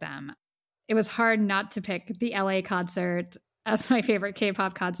connect with them. It was hard not to pick the LA concert as my favorite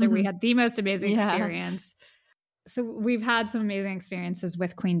K-pop concert. We had the most amazing experience. So we've had some amazing experiences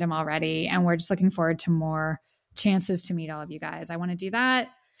with Queendom already, and we're just looking forward to more chances to meet all of you guys. I want to do that.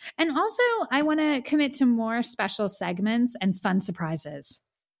 And also, I want to commit to more special segments and fun surprises.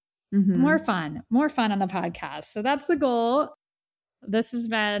 More fun on the podcast. So that's the goal. This has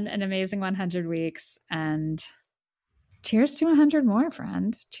been an amazing 100 weeks, and cheers to 100 more,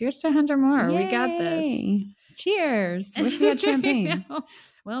 friend. Cheers to 100 more. Yay. We got this. Cheers. Wish we had champagne.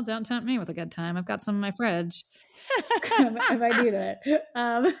 Well, don't tempt me with a good time. I've got some in my fridge if I need it.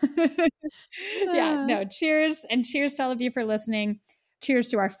 Yeah, no, cheers. And cheers to all of you for listening. Cheers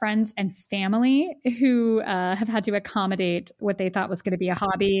to our friends and family who have had to accommodate what they thought was going to be a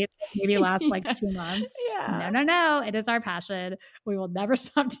hobby, maybe last like 2 months. Yeah. No. It is our passion. We will never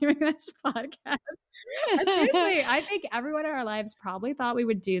stop doing this podcast. Seriously, I think everyone in our lives probably thought we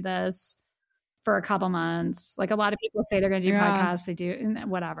would do this for a couple months. Like a lot of people say they're going to do podcasts, they do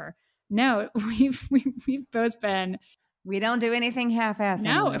whatever. No, we've both been. We don't do anything half-assed.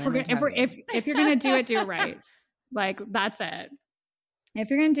 No, if you're going to do it right. Like that's it. If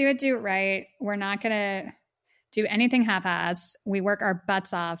you're going to do it right. We're not going to do anything half-ass. We work our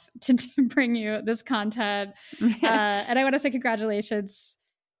butts off to bring you this content. And I want to say congratulations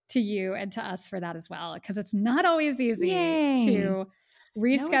to you and to us for that as well, because it's not always easy to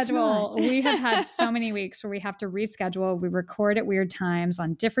reschedule. No, we have had so many weeks where we have to reschedule. We record at weird times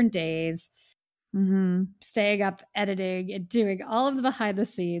on different days. Staying up, editing, and doing all of the behind the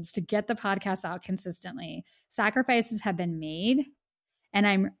scenes to get the podcast out consistently. Sacrifices have been made. And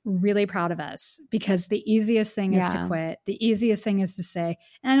I'm really proud of us, because the easiest thing is to quit. The easiest thing is to say,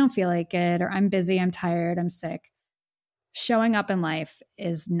 I don't feel like it, or I'm busy, I'm tired, I'm sick. Showing up in life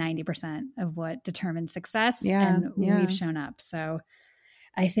is 90% of what determines success. And we've shown up. So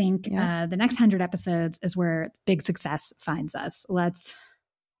I think the next 100 episodes is where big success finds us. Let's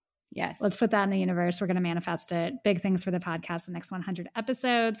put that in the universe. We're going to manifest it. Big things for the podcast, the next 100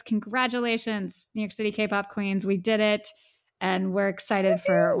 episodes. Congratulations, New York City K-pop queens. We did it. And we're excited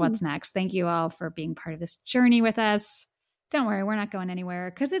for what's next. Thank you all for being part of this journey with us. Don't worry, we're not going anywhere,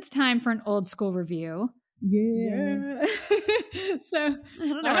 because it's time for an old school review. Yeah. So, I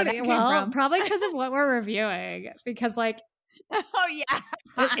don't know where that came from. Probably because of what we're reviewing, because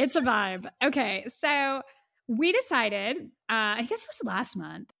it's a vibe. Okay, so we decided, I guess it was last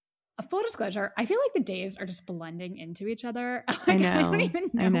month. A full disclosure, I feel like the days are just blending into each other. I know. I don't even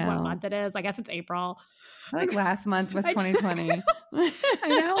know what month it is. I guess it's April. Like last month was 2020.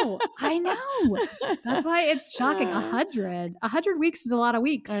 I know. That's why it's shocking. 100 weeks is a lot of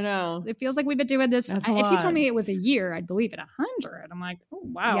weeks. I know. It feels like we've been doing this. If you told me it was a year, I'd believe it. 100. I'm like, oh,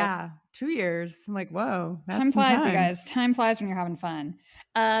 wow. Yeah. 2 years. I'm like, whoa. Time flies, you guys. Time flies when you're having fun.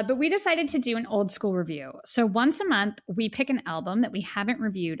 But we decided to do an old school review. So once a month, we pick an album that we haven't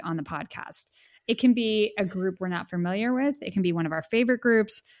reviewed on the podcast. It can be a group we're not familiar with. It can be one of our favorite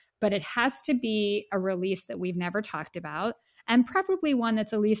groups. But it has to be a release that we've never talked about, and preferably one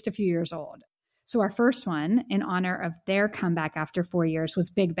that's at least a few years old. So our first one, in honor of their comeback after 4 years,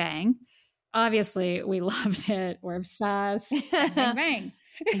 was Big Bang. Obviously, we loved it. We're obsessed. Big Bang.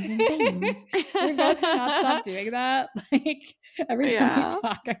 Bing, bing, bing. We both cannot stop doing that. Like every time we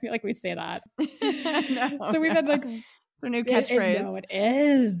talk, I feel like we say that. So we've had like a new catchphrase. No, it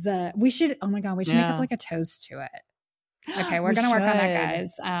is. We should. Oh my god, we should make up like a toast to it. Okay, we're going to work on that,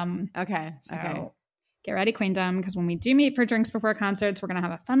 guys. Okay. So get ready, Queendom, because when we do meet for drinks before concerts, we're going to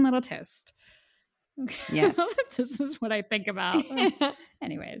have a fun little toast. Yes. This is what I think about.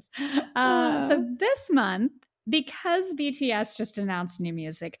 Anyways. So this month, because BTS just announced new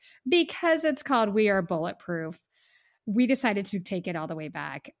music, because it's called We Are Bulletproof, we decided to take it all the way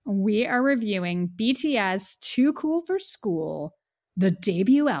back. We are reviewing BTS Too Cool for School, the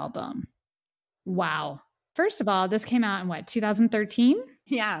debut album. Wow. First of all, this came out in what, 2013?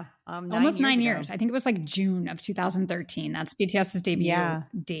 Yeah. Almost 9 years. I think it was like June of 2013. That's BTS's debut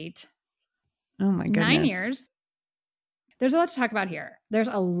date. Oh my goodness. 9 years. There's a lot to talk about here. There's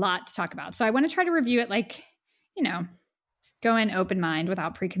a lot to talk about. So I want to try to review it like, go in open mind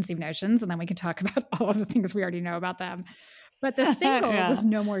without preconceived notions, and then we can talk about all of the things we already know about them. But the single was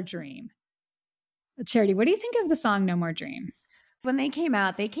No More Dream. Charity, what do you think of the song No More Dream? When they came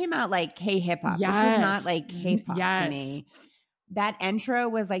out like K-hip-hop. Yes. This was not like K-pop to me. That intro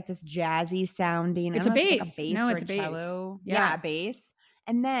was like this jazzy sounding. It's a bass. It's like a bass no, or it's a cello. Bass. Yeah, bass.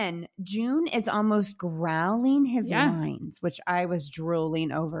 And then June is almost growling his lines, which I was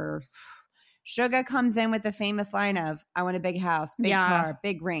drooling over. Suga comes in with the famous line of, I want a big house, big car,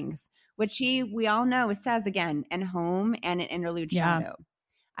 big rings, which we all know says again in Home and in Interlude Shadow.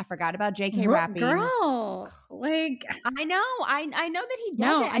 I forgot about JK rapping. Girl, like I know that he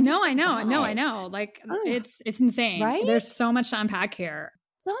does no, it. I know. Like it's insane. Right? There's so much to unpack here.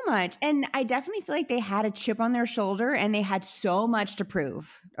 So much. And I definitely feel like they had a chip on their shoulder and they had so much to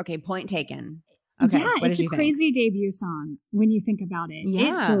prove. Okay, point taken. Okay, yeah, it's a crazy debut song when you think about it.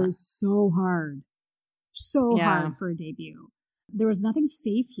 Yeah. It goes so hard. So hard for a debut. There was nothing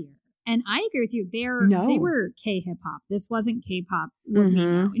safe here. And I agree with you. They were K-hip hop. This wasn't K-pop.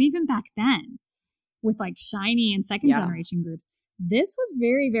 And even back then, with like SHINee and second generation groups, this was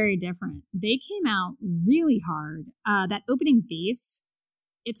very, very different. They came out really hard. That opening bass,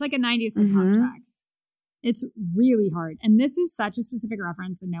 it's like a 90s hip hop track. It's really hard. And this is such a specific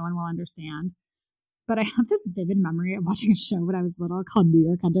reference that no one will understand. But I have this vivid memory of watching a show when I was little called New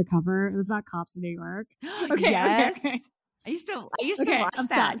York Undercover. It was about cops in New York. Okay, yes. Okay. I used to watch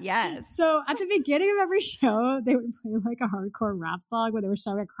that. Yes. So at the beginning of every show, they would play like a hardcore rap song when they were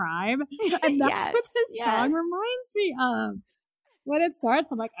showing a crime. And that's what this song reminds me of. When it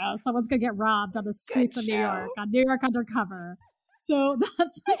starts, I'm like, oh, someone's going to get robbed on the streets of New York, on New York Undercover. So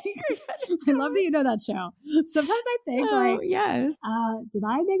that's like, I love that you know that show. Sometimes I think did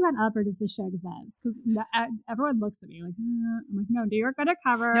I make that up or does this show exist? Because everyone looks at me like, I'm like, no, New York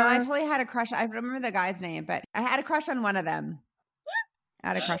Undercover. No, I totally had a crush. I remember the guy's name, but I had a crush on one of them. I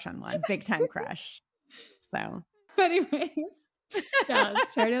had a crush on one. Big time crush. So. Anyways.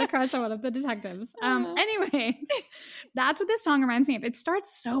 Yes, Charity had a crush on one of the detectives. Anyways, that's what this song reminds me of. It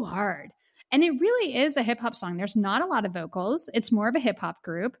starts so hard. And it really is a hip hop song. There's not a lot of vocals. It's more of a hip hop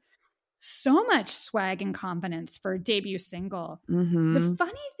group. So much swag and confidence for a debut single. The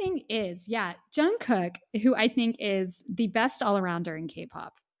funny thing is, Jungkook, who I think is the best all-arounder in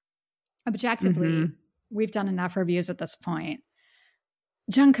K-pop. Objectively, we've done enough reviews at this point.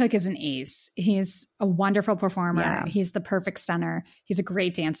 Jungkook is an ace. He's a wonderful performer. Yeah. He's the perfect center. He's a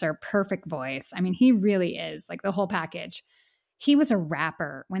great dancer, perfect voice. I mean, he really is like the whole package. He was a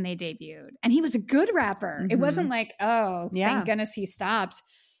rapper when they debuted, and he was a good rapper. It wasn't like, oh, thank goodness he stopped.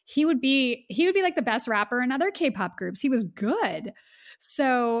 He would be like the best rapper in other K-pop groups. He was good.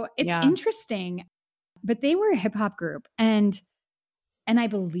 So it's interesting, but they were a hip hop group and I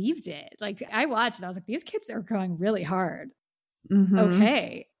believed it. Like I watched and I was like, these kids are going really hard.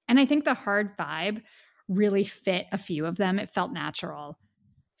 Okay. And I think the hard vibe really fit a few of them. It felt natural.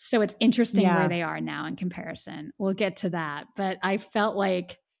 So it's interesting where they are now in comparison. We'll get to that. But I felt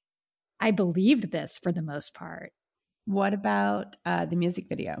like I believed this for the most part. What about the music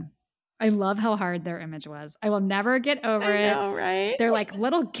video? I love how hard their image was. I will never get over it. I know, right? They're like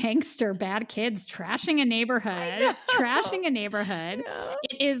little gangster bad kids trashing a neighborhood.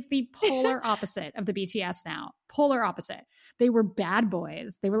 It is the polar opposite of the BTS now. Polar opposite. They were bad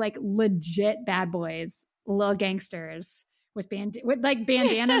boys. They were like legit bad boys, little gangsters with like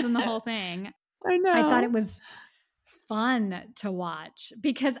bandanas and the whole thing. I know. I thought it was fun to watch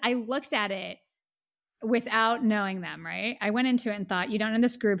because I looked at it without knowing them, right? I went into it and thought, you don't know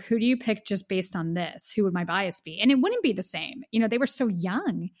this group. Who do you pick just based on this? Who would my bias be? And it wouldn't be the same. You know, they were so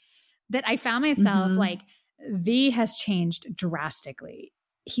young that I found myself like, V has changed drastically.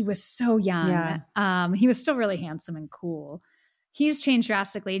 He was so young. Yeah. He was still really handsome and cool. He's changed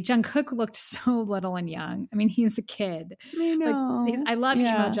drastically. Jungkook looked so little and young. I mean, he's a kid. I know. Like, I love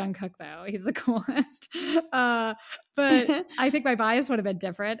emo Jungkook, though. He's the coolest. But I think my bias would have been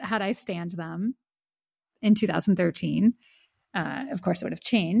different had I stanned them in 2013. Of course, it would have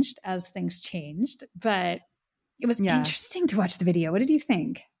changed as things changed. But it was interesting to watch the video. What did you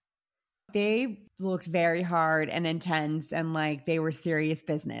think? They looked very hard and intense and like they were serious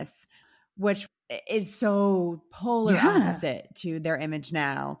business, which is so polar opposite to their image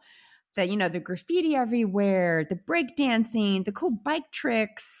now. That, you know, the graffiti everywhere, the break dancing, the cool bike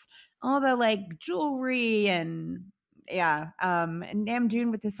tricks, all the like jewelry and and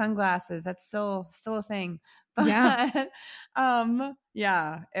Namjoon with the sunglasses. That's still a thing. But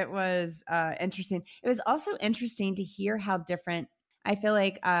it was interesting. It was also interesting to hear how different. I feel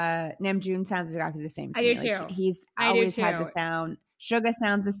like Namjoon sounds exactly the same to me. I do like, too. He's always has a sound. Suga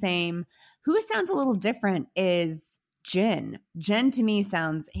sounds the same. Who sounds a little different is Jin. Jin to me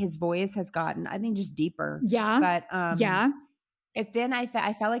sounds, his voice has gotten, I think, just deeper. Yeah. But then I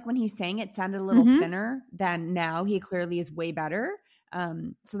felt like when he sang, it sounded a little thinner than now. He clearly is way better.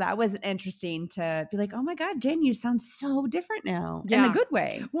 So that was interesting to be like, oh my God, Jin, you sound so different now in a good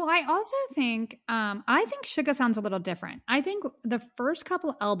way. Well, I also think, I think Suga sounds a little different. I think the first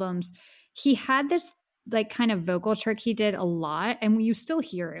couple albums, he had this like kind of vocal trick he did a lot, and you still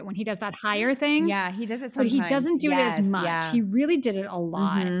hear it when he does that higher thing. Yeah, he does it sometimes. But he doesn't do it as much. Yeah. He really did it a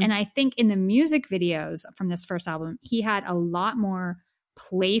lot. And I think in the music videos from this first album, he had a lot more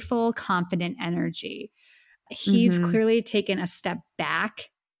playful, confident energy. He's clearly taken a step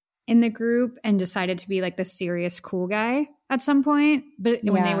back in the group and decided to be like the serious cool guy at some point. But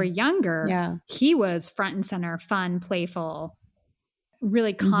when they were younger, he was front and center, fun, playful,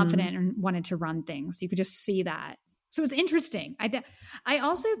 really confident and wanted to run things. You could just see that. So it's interesting. I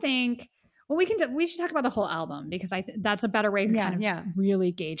also think Well, we should talk about the whole album because that's a better way to kind of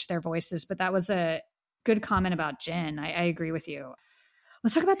really gauge their voices. But that was a good comment about Jin. I agree with you.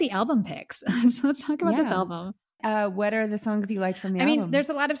 Let's talk about the album picks. So let's talk about this album. What are the songs you liked from the album? I mean, there's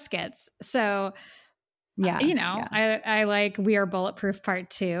a lot of skits. So, I like We Are Bulletproof Part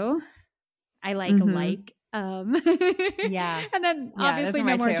 2. I like and then obviously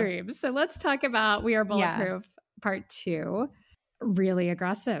No More Dreams. So let's talk about We Are Bulletproof Part 2. Really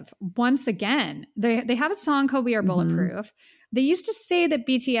aggressive. Once again, they have a song called We Are Bulletproof. They used to say that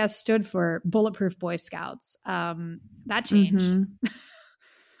BTS stood for Bulletproof Boy Scouts. That changed.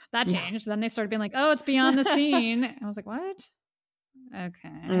 That changed. Then they started being like, oh, it's Beyond the Scene. I was like, what? Okay.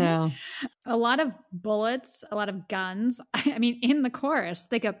 Yeah. A lot of bullets, a lot of guns. I mean, in the chorus,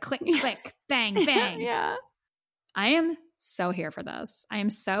 they go click, click, bang, bang. Yeah. I am so here for this. I am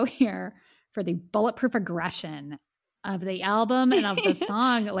so here for the bulletproof aggression of the album and of the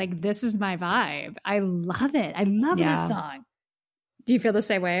song. Like, this is my vibe. I love it. I love this song. Do you feel the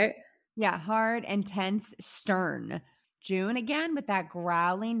same way? Yeah. Hard, intense, stern. June again with that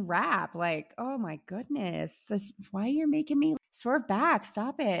growling rap. Like, oh my goodness. Why you're making me swerve back?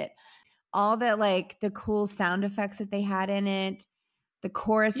 Stop it. All that, like, the cool sound effects that they had in it. The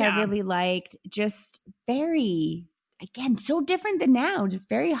chorus I really liked. Just very, again, so different than now. Just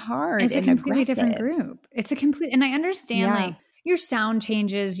very hard. It's and a completely aggressive. Different group. It's a complete, and I understand like your sound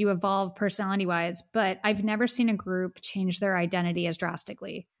changes, you evolve personality wise, but I've never seen a group change their identity as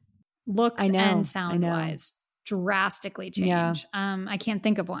drastically. Looks and sound wise. Drastically change. I can't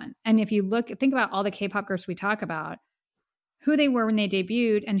think of one. And if you think about all the K-pop groups we talk about, who they were when they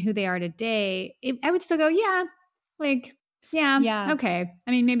debuted and who they are today, I would still go, okay.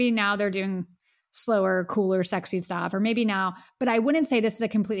 I mean, maybe now they're doing slower, cooler, sexy stuff, or maybe now, but I wouldn't say this is a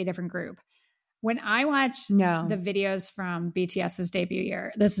completely different group. When I watch the videos from BTS's debut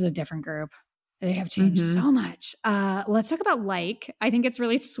year, this is a different group. They have changed so much. Let's talk about Like. I think it's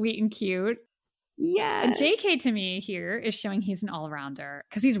really sweet and cute. Yes. JK to me here is showing he's an all-rounder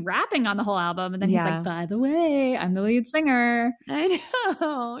because he's rapping on the whole album. And then he's like, by the way, I'm the lead singer. I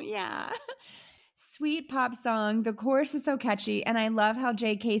know. Yeah. Sweet pop song. The chorus is so catchy. And I love how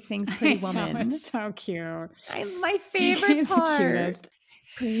JK sings Pretty Woman. It's so cute. My favorite part. The cutest.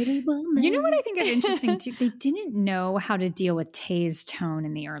 Pretty Woman. You know what I think is interesting too? They didn't know how to deal with Tae's tone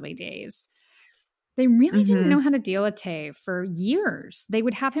in the early days. They really didn't know how to deal with Tae for years. They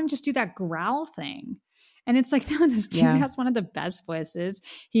would have him just do that growl thing. And it's like, no, this dude has one of the best voices.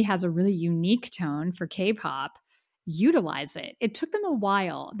 He has a really unique tone for K-pop. Utilize it. It took them a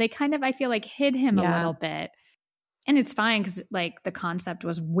while. They kind of, I feel like, hid him a little bit. And it's fine because like the concept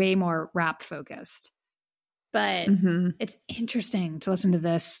was way more rap focused. But it's interesting to listen to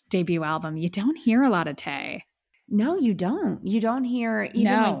this debut album. You don't hear a lot of Tae. No, you don't. You don't hear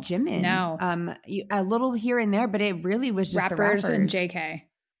even like Jimin. No. A little here and there, but it really was just rappers the rappers and JK.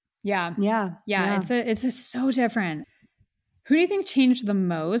 Yeah. Yeah. It's so different. Who do you think changed the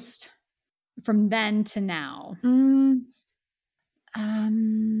most from then to now?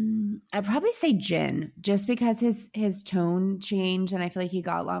 I'd probably say Jin, just because his tone changed and I feel like he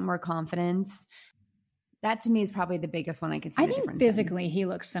got a lot more confidence. That to me is probably the biggest one I could see. I think physically he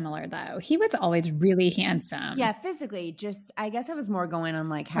looks similar though. He was always really handsome. Yeah, physically, just I guess I was more going on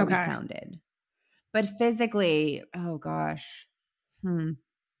like how he sounded. But physically, oh gosh.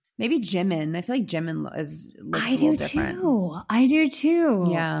 Maybe Jimin. I feel like Jimin looks a little different. I do too.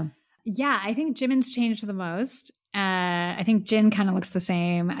 Yeah. Yeah, I think Jimin's changed the most. I think Jin kind of looks the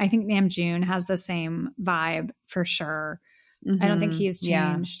same. I think Namjoon has the same vibe for sure. I don't think he's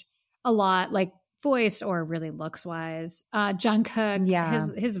changed a lot. Like voice or really looks wise.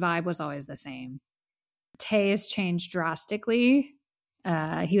 Jungkook, his vibe was always the same. Tae has changed drastically.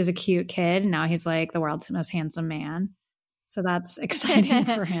 He was a cute kid and now he's like the world's most handsome man. So that's exciting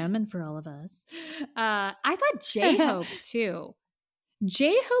for him and for all of us. I thought J-Hope too.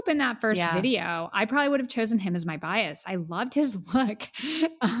 J-Hope in that first video, I probably would have chosen him as my bias. I loved his look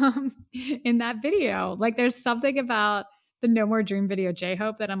in that video. Like there's something about the No More Dream video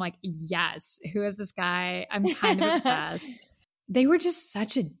J-Hope that I'm like, yes, who is this guy? I'm kind of obsessed. They were just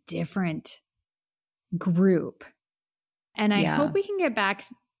such a different group. And I hope we can get back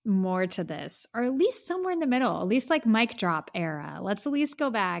more to this, or at least somewhere in the middle, at least like mic drop era. Let's at least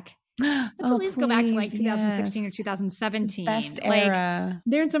go back. Go back to like 2016 or 2017. Best era. Like,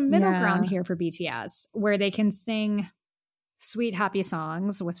 there's a middle ground here for BTS where they can sing sweet, happy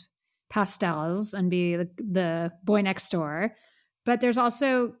songs with pastels and be the boy next door. But there's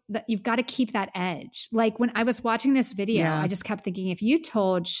also that you've got to keep that edge. Like when I was watching this video, I just kept thinking, if you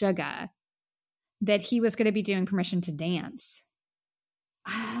told Suga that he was going to be doing Permission to Dance,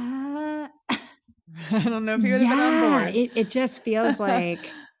 I I don't know if he would have been on board. It just feels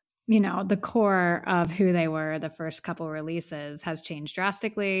like, you know, the core of who they were the first couple releases has changed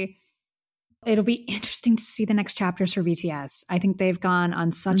drastically. It'll be interesting to see the next chapters for BTS. I think they've gone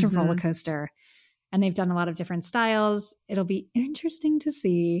on such a roller coaster and they've done a lot of different styles. It'll be interesting to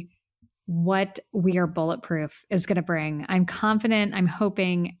see what We Are Bulletproof is going to bring. I'm confident. I'm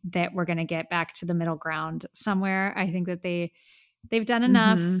hoping that we're going to get back to the middle ground somewhere. I think that they've done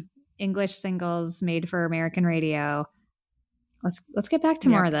enough English singles made for American radio. Let's get back to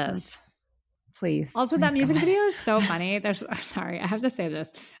more of this. Please. Also, that music video is so funny. I'm sorry, I have to say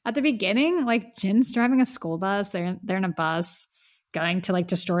this. At the beginning, like Jin's driving a school bus. They're in a bus going to like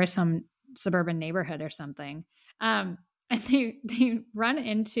destroy some suburban neighborhood or something. And they run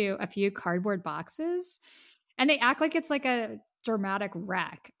into a few cardboard boxes and they act like it's like a dramatic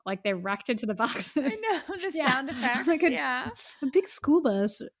wreck. Like they wrecked into the boxes. I know, the sound effects. Like a big school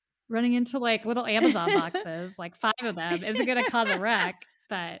bus running into like little Amazon boxes, like 5 of them isn't going to cause a wreck,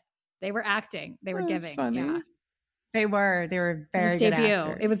 but they were acting. They were giving. Funny. Yeah. They were very good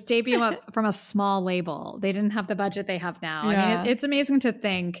actors. It was debut from a small label. They didn't have the budget they have now. Yeah. I mean, it's amazing to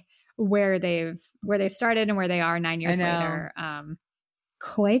think where they started and where they are 9 years later.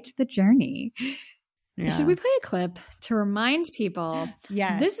 Quite the journey. Yeah. Should we play a clip to remind people?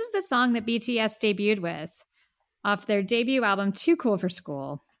 Yes. This is the song that BTS debuted with off their debut album, Too Cool for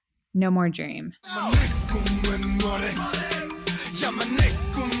School, No More Dream. Oh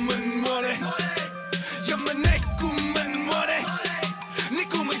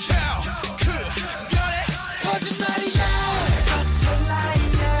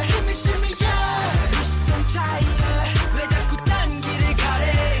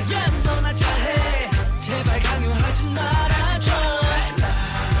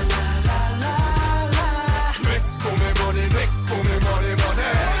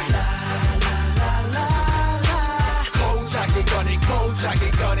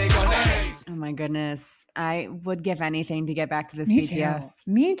my goodness. I would give anything to get back to this BTS.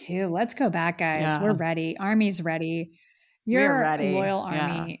 Me too. Let's go back, guys. Yeah. We're ready. Army's ready. Your ready. Loyal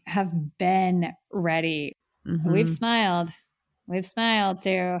army have been ready. We've smiled. We've smiled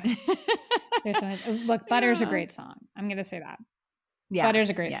too. Look, Butter's a great song. I'm going to say that. Yeah. Butter's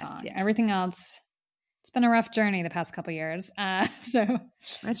a great song. Yes. Everything else, it's been a rough journey the past couple years. So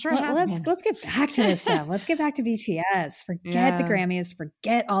let's get back to this stuff. Let's get back to BTS. Forget the Grammys.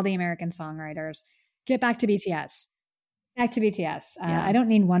 Forget all the American songwriters. Get back to BTS. Back to BTS. I don't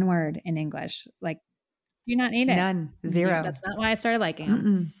need one word in English. Like, do not need it. None. Zero. That's not why I started liking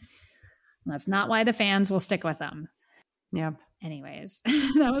them. That's not why the fans will stick with them. Yep. Anyways,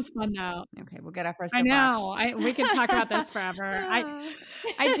 that was fun though. Okay, we'll get our first. I know. We could talk about this forever.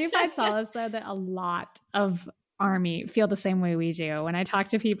 I do find solace though that a lot of Army feel the same way we do. When I talk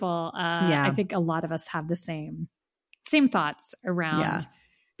to people, I think a lot of us have the same thoughts around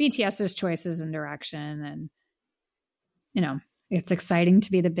BTS's choices and direction. And you know, it's exciting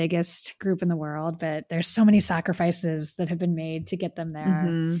to be the biggest group in the world, but there's so many sacrifices that have been made to get them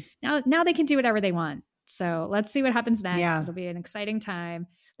there. Now they can do whatever they want. So let's see what happens next. Yeah. It'll be an exciting time.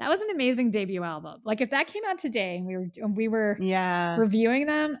 That was an amazing debut album. Like if that came out today and we were reviewing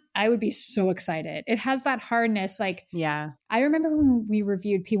them, I would be so excited. It has that hardness. Like, I remember when we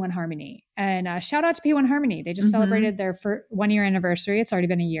reviewed P1 Harmony, and shout out to P1 Harmony. They just celebrated their 1 year anniversary. It's already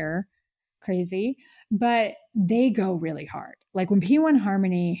been a year. Crazy. But they go really hard. Like when P1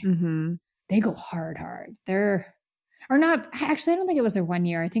 Harmony, they go hard. I don't think it was their 1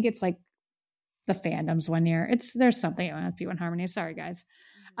 year. I think it's like the fandom's 1 year. There's something with P1 Harmony. Sorry, guys.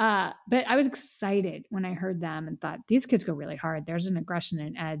 But I was excited when I heard them and thought, these kids go really hard. There's an aggression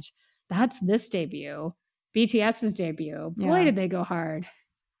and edge. That's this debut. BTS's debut. Boy, did they go hard.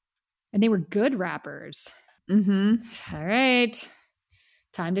 And they were good rappers. All right.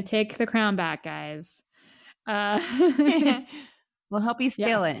 Time to take the crown back, guys. We'll help you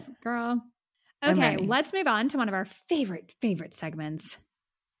scale it. Girl. Okay, let's move on to one of our favorite segments.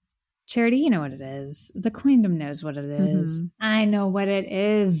 Charity, you know what it is. The Queendom knows what it is. I know what it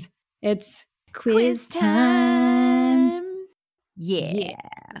is. It's quiz time. Yeah.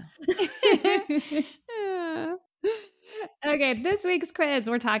 Okay, this week's quiz,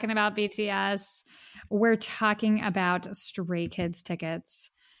 we're talking about BTS. We're talking about Stray Kids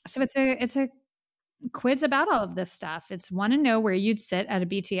tickets. So it's a quiz about all of this stuff. It's want to know where you'd sit at a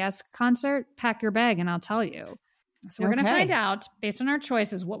BTS concert. Pack your bag and I'll tell you. So we're going to find out, based on our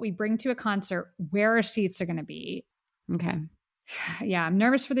choices, what we bring to a concert, where our seats are going to be. Okay. Yeah, I'm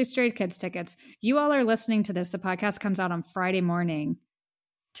nervous for these Stray Kids tickets. You all are listening to this. The podcast comes out on Friday morning.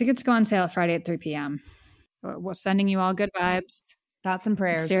 Tickets go on sale Friday at 3 p.m. We're sending you all good vibes. Thoughts and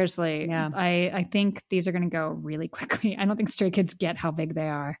prayers. Seriously. Yeah. I think these are going to go really quickly. I don't think Stray Kids get how big they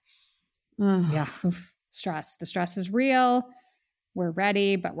are. Yeah. Stress. The stress is real. We're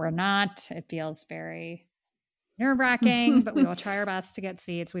ready, but we're not. It feels very nerve-wracking, but we will try our best to get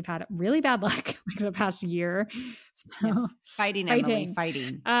seats. We've had really bad luck like the past year. So, Yes. Fighting, Emily,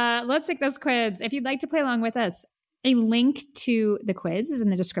 fighting. Let's take this quiz. If you'd like to play along with us, a link to the quiz is in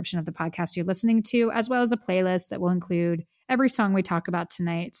the description of the podcast you're listening to, as well as a playlist that will include every song we talk about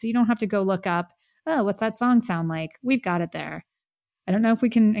tonight. So you don't have to go look up, oh, what's that song sound like? We've got it there. I don't know if we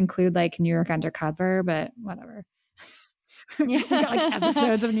can include like New York Undercover, but whatever. We've got like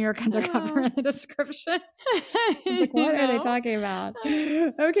episodes of New York Undercover in the description. It's like, what are they talking about?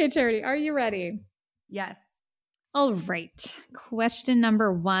 Okay, Charity, are you ready? Yes. All right. Question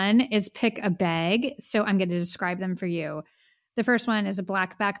number 1 is pick a bag. So I'm going to describe them for you. The first one is a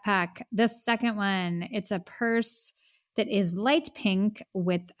black backpack. The second one, it's a purse that is light pink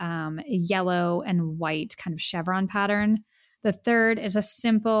with yellow and white kind of chevron pattern. The third is a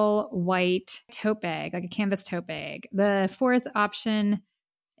simple white tote bag, like a canvas tote bag. The fourth option,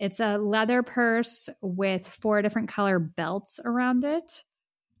 it's a leather purse with 4 different color belts around it.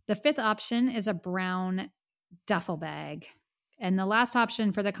 The fifth option is a brown duffel bag. And the last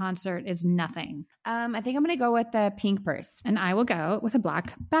option for the concert is nothing. I think I'm going to go with the pink purse. And I will go with a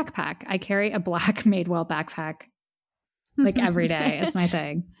black backpack. I carry a black Madewell backpack like every day. It's my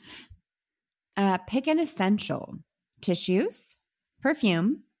thing. Pick an essential. Tissues,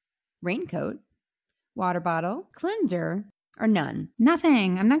 perfume, raincoat, water bottle, cleanser, or none.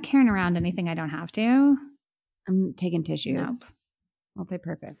 Nothing. I'm not carrying around anything I don't have to. I'm taking tissues. Nope.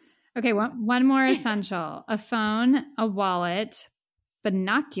 Multi-purpose. Okay, one more essential. A phone, a wallet,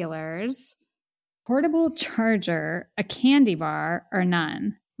 binoculars, portable charger, a candy bar, or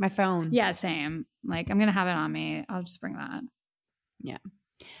none. My phone. Yeah, same. Like, I'm going to have it on me. I'll just bring that. Yeah.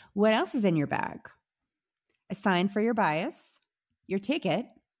 What else is in your bag? A sign for your bias, your ticket,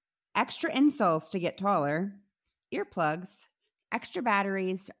 extra insoles to get taller, earplugs, extra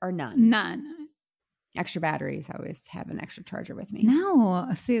batteries, or none. None. Extra batteries. I always have an extra charger with me. No.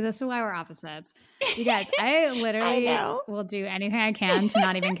 See, this is why we're opposites. You guys, I literally will do anything I can to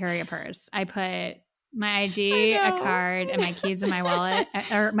not even carry a purse. I put my ID, a card, and my keys in my wallet,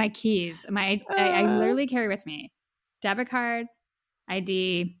 or my keys. I literally carry with me debit card,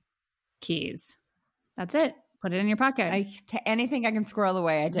 ID, keys. That's it. Put it in your pocket. Anything I can squirrel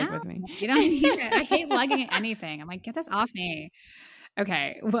away, I take with me. You don't need it. I hate lugging anything. I'm like, get this off me.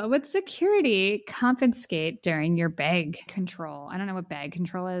 Okay. What would security confiscate during your bag control? I don't know what bag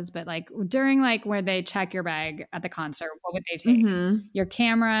control is, but like during like where they check your bag at the concert, what would they take? Mm-hmm. Your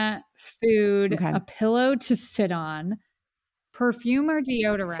camera, food, a pillow to sit on, perfume or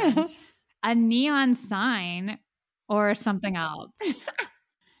deodorant, a neon sign, or something else.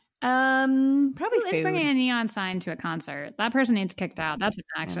 Probably Who is food. bringing a neon sign to a concert? That person needs kicked out. That's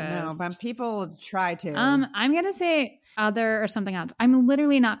obnoxious. No, but people try to. I'm gonna say other or something else. I'm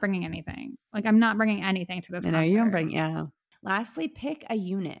literally not bringing anything. Like I'm not bringing anything to this concert. No, you don't bring. Yeah. Lastly, pick a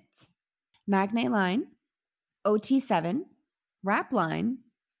unit: Magnate line, OT7, rap line,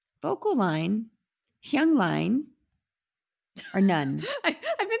 vocal line, Hyung line, or none. I've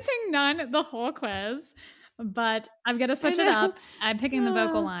been saying none the whole quiz. But I'm going to switch it up. I'm picking the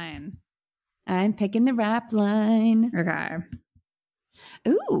vocal line. I'm picking the rap line. Okay.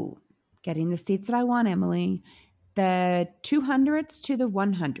 Ooh, getting the seats that I want, Emily. The 200s to the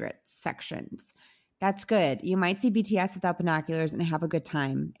 100s sections. That's good. You might see BTS without binoculars and have a good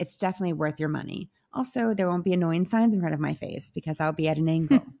time. It's definitely worth your money. Also, there won't be annoying signs in front of my face because I'll be at an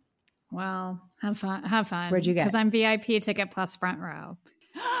angle. Well, have fun. Have fun. Where'd you get? Because I'm VIP ticket plus front row.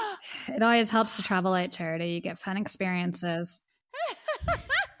 It always helps to travel light, Charity. You get fun experiences.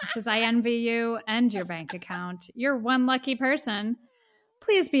 It says, I envy you and your bank account. You're one lucky person.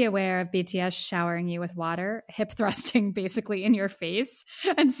 Please be aware of BTS showering you with water, hip thrusting basically in your face,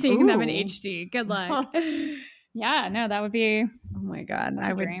 and seeing them in HD. Good luck. Yeah, no, that would be. Oh my God.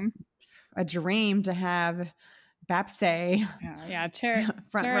 Dream. A dream to have Bapse. Yeah,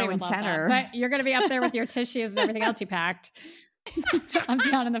 front row and center. But you're going to be up there with your tissues and everything else you packed. I'm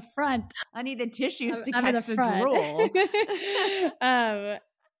down in the front. I need the tissues to catch the drool.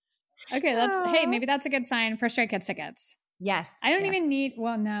 Okay, hey, maybe that's a good sign for Stray Kids tickets. Yes. I don't even need,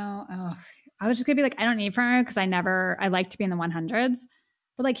 well, no. Oh, I was just going to be like, I don't need front row because I like to be in the 100s.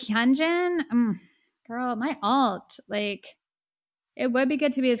 But like Hyunjin, girl, my alt, like it would be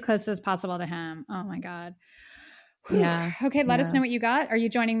good to be as close as possible to him. Oh my God. Yeah. Okay, let us know what you got. Are you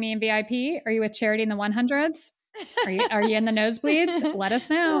joining me in VIP? Are you with Charity in the 100s? Are you in the nosebleeds? Let us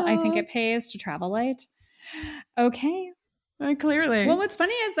know. I think it pays to travel light. Okay, Clearly. Well, what's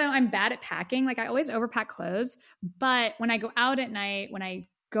funny is though I'm bad at packing. Like I always overpack clothes, but when I go out at night,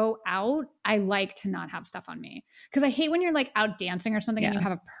 I like to not have stuff on me because I hate when you're like out dancing or something and you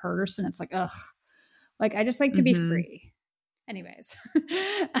have a purse and it's like, ugh. Like I just like to be free. Anyways,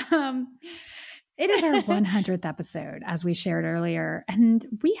 it is our 100th episode, as we shared earlier, and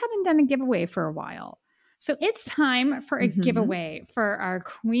we haven't done a giveaway for a while. So it's time for a giveaway for our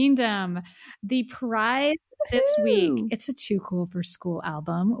Queendom. The prize this week, it's a Too Cool for School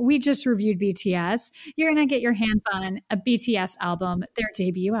album. We just reviewed BTS. You're going to get your hands on a BTS album, their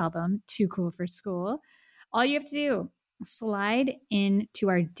debut album, Too Cool for School. All you have to do, slide into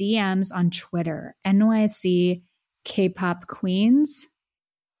our DMs on Twitter, NYC K-pop Queens.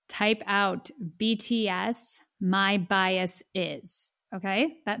 Type out BTS, my bias is.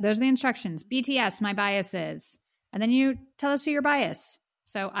 Okay? Those are the instructions. BTS, my bias is. And then you tell us who your bias.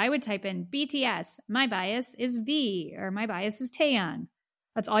 So I would type in BTS, my bias is V, or my bias is Taeyang.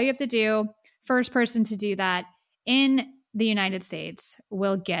 That's all you have to do. First person to do that in the United States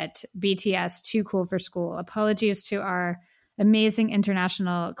will get BTS Too Cool for School. Apologies to our amazing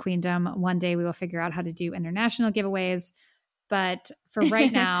international Queendom. One day we will figure out how to do international giveaways. But for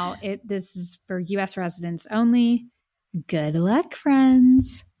right now, this is for U.S. residents only. Good luck,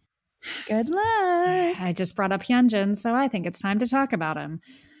 friends. Good luck. I just brought up Hyunjin, so I think it's time to talk about him.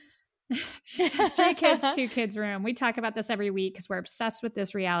 Stray Kids, Two Kids Room. We talk about this every week because we're obsessed with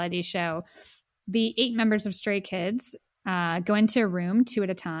this reality show. The 8 members of Stray Kids go into a room 2 at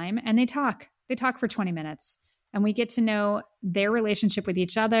a time, and they talk. They talk for 20 minutes. And we get to know their relationship with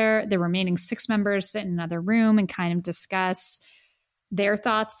each other. The remaining 6 members sit in another room and kind of discuss their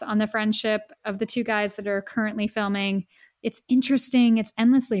thoughts on the friendship of the 2 guys that are currently filming. It's interesting. It's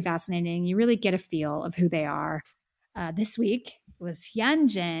endlessly fascinating. You really get a feel of who they are. This week was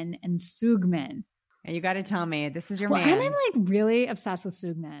Hyunjin and Seungmin. You got to tell me, this is your man. And I'm like really obsessed with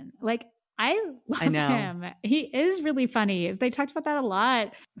Seungmin. Like I love him. He is really funny. They talked about that a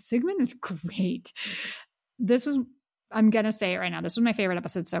lot. Seungmin is great. I'm going to say it right now, this was my favorite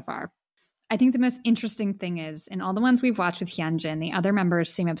episode so far. I think the most interesting thing is in all the ones we've watched with Hyunjin, the other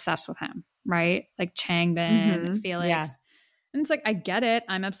members seem obsessed with him, right? Like Changbin, Felix. Yeah. And it's like, I get it.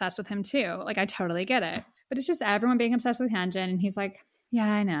 I'm obsessed with him too. Like I totally get it. But it's just everyone being obsessed with Hyunjin. And he's like, yeah,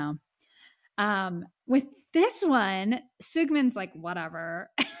 I know. With this one, Seungmin's like, whatever.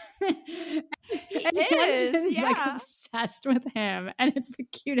 and Hyunjin's like obsessed with him. And it's the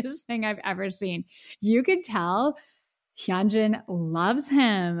cutest thing I've ever seen. You could tell Hyunjin loves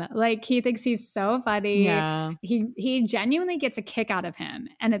him. Like he thinks he's so funny. Yeah. He genuinely gets a kick out of him.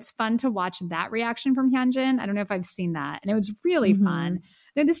 And it's fun to watch that reaction from Hyunjin. I don't know if I've seen that. And it was really fun.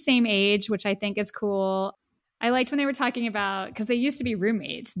 They're the same age, which I think is cool. I liked when they were talking about, because they used to be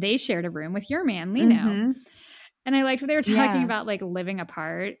roommates. They shared a room with your man, Lino. And I liked when they were talking about like living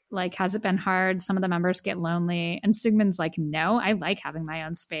apart. Like, has it been hard? Some of the members get lonely. And Seungmin's like, no, I like having my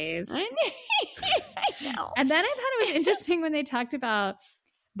own space. I know. And then I thought it was interesting when they talked about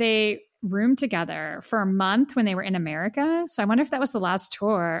they roomed together for a month when they were in America. So I wonder if that was the last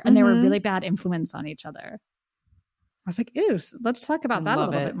tour and they were really bad influence on each other. I was like, ooh, let's talk about that a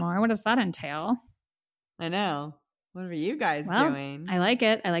little bit more. What does that entail? I know. What are you guys doing? I like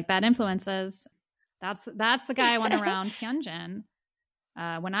it. I like bad influences. That's the guy I want around Hyunjin.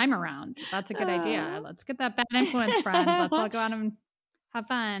 When I'm around, that's a good idea. Let's get that bad influence friend. Let's all go out and have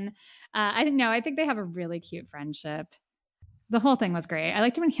fun. I think they have a really cute friendship. The whole thing was great. I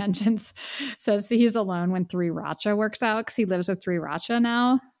liked it when Hyunjin says he's alone when 3 Racha works out because he lives with 3 Racha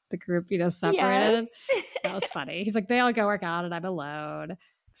now. The group, separated. Yes. That was funny. He's like, they all go work out and I'm alone.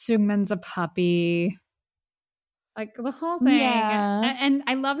 Seungmin's a puppy. Like the whole thing. Yeah. And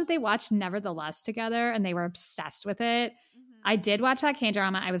I love that they watched Nevertheless together and they were obsessed with it. I did watch that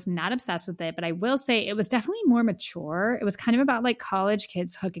K-drama. I was not obsessed with it, but I will say it was definitely more mature. It was kind of about like college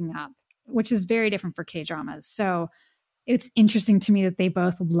kids hooking up, which is very different for K-dramas. So it's interesting to me that they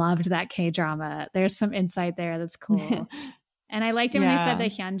both loved that K-drama. There's some insight there that's cool. And I liked it when they said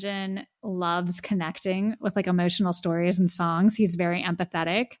that Hyunjin loves connecting with like emotional stories and songs. He's very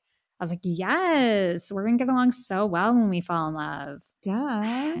empathetic. I was like, yes, we're going to get along so well when we fall in love. Duh.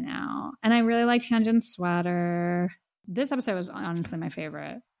 I know. And I really liked Hyunjin's sweater. This episode was honestly my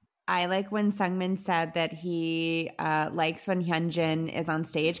favorite. I like when Seungmin said that he likes when Hyunjin is on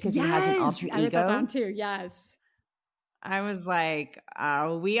stage because he has an alter ego. I wrote that down too. Yes. I was like,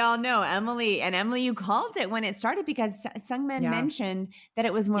 we all know Emily, you called it when it started because Seungmin mentioned that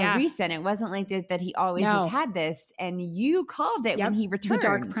it was more recent. It wasn't like that he always has had this, and you called it when he returned. The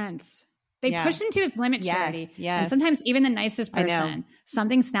Dark Prince. They push him to his limit, Charity. Yes. And sometimes even the nicest I know. person,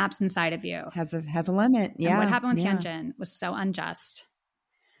 something snaps inside of you. Has a limit. Yeah. And what happened with Hyunjin was so unjust.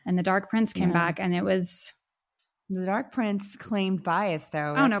 And the Dark Prince came back, and it was... The Dark Prince claimed bias,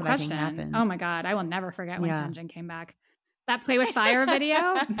 though. Oh, That's no what I think question. happened. Oh, my God. I will never forget when Hyunjin came back. That Play with Fire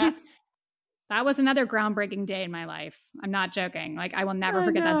video, that was another groundbreaking day in my life. I'm not joking. Like, I will never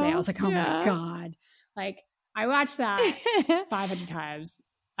forget that day. I was like, oh, my God. Like, I watched that 500 times.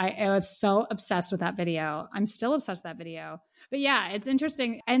 I was so obsessed with that video. I'm still obsessed with that video. But yeah, it's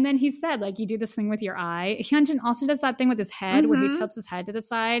interesting. And then he said, like, you do this thing with your eye. Hyunjin also does that thing with his head where he tilts his head to the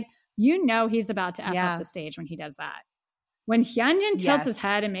side. You know he's about to F up the stage when he does that. When Hyunjin tilts his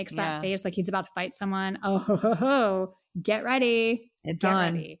head and makes that face like he's about to fight someone, get ready. It's get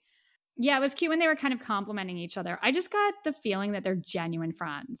on. ready. Yeah, it was cute when they were kind of complimenting each other. I just got the feeling that they're genuine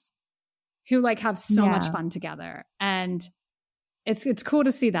friends who like have so much fun together. And it's cool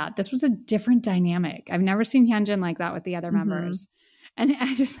to see that. This was a different dynamic. I've never seen Hyunjin like that with the other members. And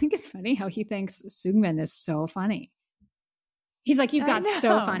I just think it's funny how he thinks Seungmin is so funny. He's like, you got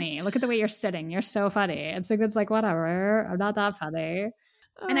so funny. Look at the way you're sitting. You're so funny. And Seungmin's like, whatever. I'm not that funny.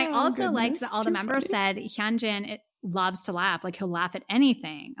 And I also liked that all the members said Hyunjin loves to laugh. Like he'll laugh at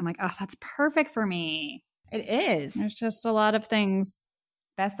anything. I'm like, oh, that's perfect for me. It is. There's just a lot of things.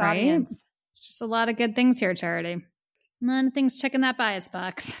 Best audience. Just a lot of good things here, Charity. None of things checking that bias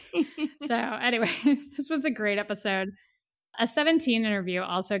box. So anyways, this was a great episode. A 17 interview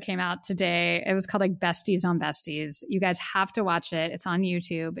also came out today. It was called like Besties on Besties. You guys have to watch it. It's on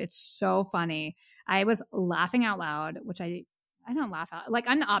YouTube. It's so funny. I was laughing out loud, which I don't laugh out. Like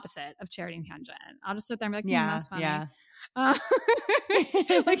I'm the opposite of Charity and Hyunjin. I'll just sit there and be like, that's funny. Yeah.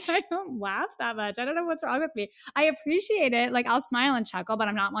 Like I don't laugh that much. I don't know what's wrong with me. I appreciate it. Like I'll smile and chuckle, but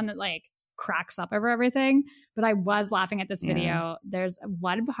I'm not one that like cracks up over everything. But I was laughing at this video. There's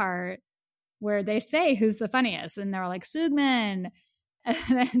one part where they say who's the funniest, and they're like Seungmin, and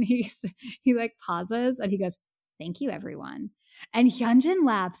then he like pauses and he goes, "Thank you, everyone." And Hyunjin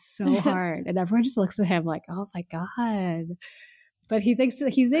laughs so hard, and everyone just looks at him like, "Oh my God." But he thinks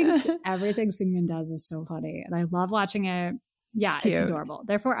everything Seungmin does is so funny, and I love watching it. Yeah, it's adorable.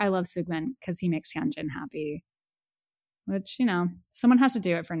 Therefore, I love Seungmin because he makes Hyunjin happy. Which someone has to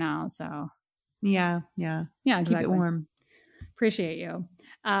do it for now. So yeah, exactly. Keep it warm. Appreciate you.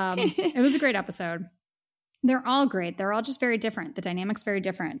 It was a great episode. They're all great. They're all just very different. The dynamic's very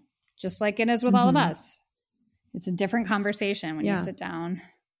different, just like it is with all of us. It's a different conversation when you sit down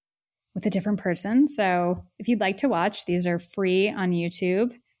with a different person. So if you'd like to watch, these are free on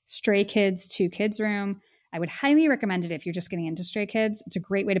YouTube. Stray Kids, 2 Kids Room. I would highly recommend it if you're just getting into Stray Kids. It's a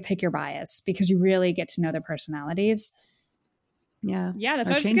great way to pick your bias because you really get to know their personalities. Yeah. Yeah, that's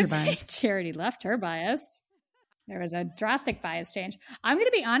what I was going to say. Charity left her bias. There was a drastic bias change. I'm going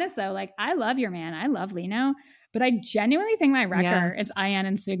to be honest, though. Like, I love your man. I love Lino. But I genuinely think my wrecker is Ayan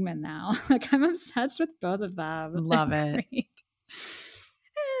and Seungmin now. Like, I'm obsessed with both of them. Love it. Great.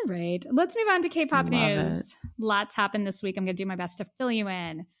 All right. Let's move on to K-pop news. Lots happened this week. I'm going to do my best to fill you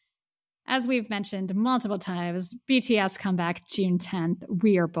in. As we've mentioned multiple times, BTS comeback June 10th.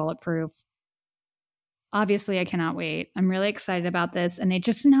 We are bulletproof. Obviously, I cannot wait. I'm really excited about this. And they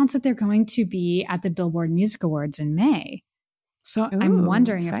just announced that they're going to be at the Billboard Music Awards in May. So I'm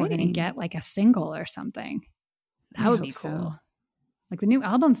wondering if we're going to get like a single or something. That would be cool. So. Like the new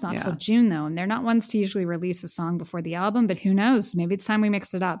album's not till June, though. And they're not ones to usually release a song before the album. But who knows? Maybe it's time we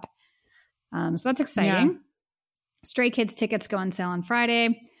mixed it up. So that's exciting. Yeah. Stray Kids tickets go on sale on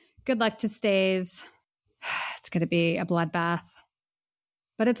Friday. Good luck to Stays. It's going to be a bloodbath.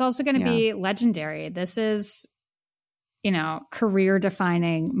 But it's also going to be legendary. This is,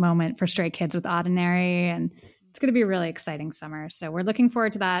 career-defining moment for Stray Kids with Ordinary. And it's going to be a really exciting summer. So we're looking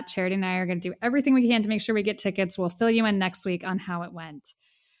forward to that. Charity and I are going to do everything we can to make sure we get tickets. We'll fill you in next week on how it went.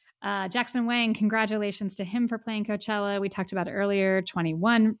 Jackson Wang, congratulations to him for playing Coachella. We talked about it earlier.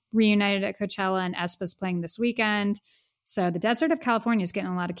 21 reunited at Coachella, and aespa's playing this weekend. So the desert of California is getting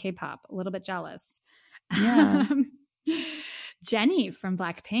a lot of K-pop. A little bit jealous. Yeah. Jennie from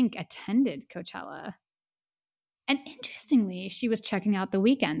Blackpink attended Coachella. And interestingly, she was checking out the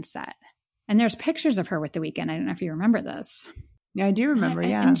Weeknd set. And there's pictures of her with the Weeknd. I don't know if you remember this. Yeah, I do remember,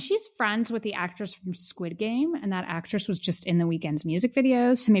 And she's friends with the actress from Squid Game. And that actress was just in the Weeknd's music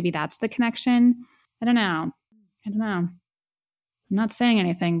videos. So maybe that's the connection. I don't know. I'm not saying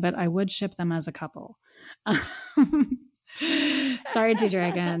anything, but I would ship them as a couple. Sorry,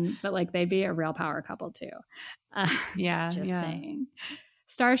 G-Dragon, but like they'd be a real power couple too. Just saying.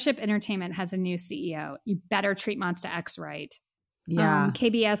 Starship Entertainment has a new CEO. You better treat Monsta X right. Yeah.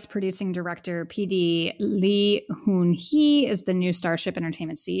 KBS producing director PD Lee Hoon-hee is the new Starship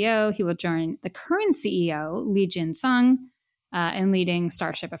Entertainment CEO. He will join the current CEO, Lee Jin-sung, in leading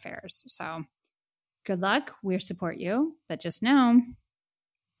Starship affairs. So good luck. We support you. But just know,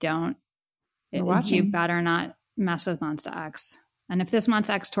 you better not mess with Monsta X. And if this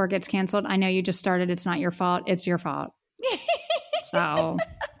Monsta X tour gets canceled, I know you just started. It's not your fault. It's your fault. So,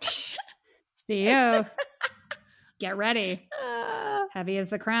 see you. Get ready. Heavy as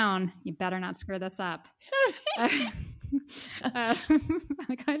the crown. You better not screw this up. Like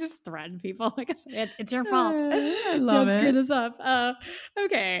I just threaten people. Like I said, it's your fault. Don't screw this up.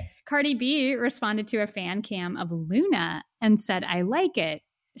 Okay. Cardi B responded to a fan cam of Luna and said, "I like it."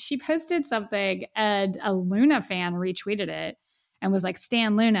 She posted something and a Luna fan retweeted it and was like,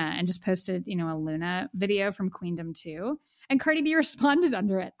 "Stan Luna," and just posted, a Luna video from Queendom 2. And Cardi B responded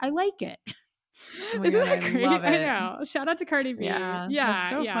under it, "I like it." Oh Isn't God, that great? I love it. I know. Shout out to Cardi B. Yeah, that's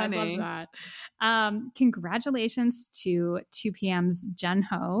so funny. I love that. Congratulations to 2PM's Jun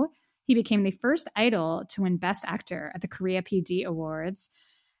Ho. He became the first idol to win Best Actor at the Korea PD Awards.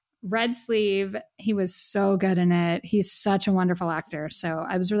 Red Sleeve, he was so good in it. He's such a wonderful actor. So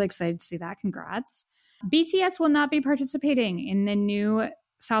I was really excited to see that. Congrats. BTS will not be participating in the new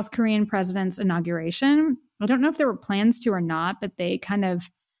South Korean president's inauguration. I don't know if there were plans to or not, but they kind of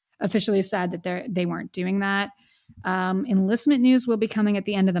officially said that they weren't doing that. Enlistment news will be coming at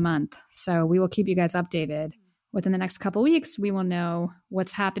the end of the month. So we will keep you guys updated. Within the next couple weeks, we will know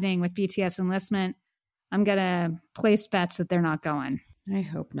what's happening with BTS enlistment. I'm going to place bets that they're not going. I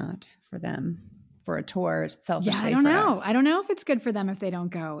hope not for them. For a tour, selfishly. Yeah, I don't know. Us. I don't know if it's good for them if they don't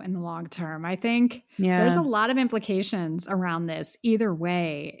go in the long term. I think there's a lot of implications around this. Either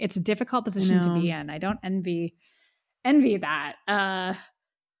way, it's a difficult position to be in. I don't envy that.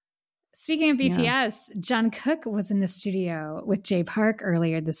 Speaking of BTS, Jungkook was in the studio with Jay Park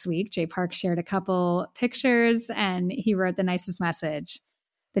earlier this week. Jay Park shared a couple pictures and he wrote the nicest message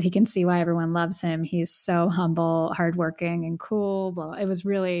that he can see why everyone loves him. He's so humble, hardworking, and cool. It was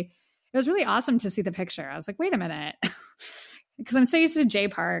really awesome to see the picture. I was like, wait a minute. Because I'm so used to Jay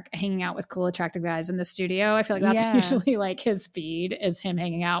Park hanging out with cool, attractive guys in the studio. I feel like that's usually like his feed is him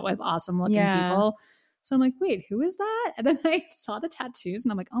hanging out with awesome looking people. So I'm like, wait, who is that? And then I saw the tattoos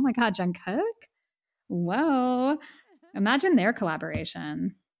and I'm like, oh my God, Jungkook? Whoa. Imagine their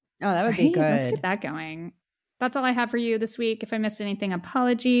collaboration. Oh, that would be good. Let's get that going. That's all I have for you this week. If I missed anything,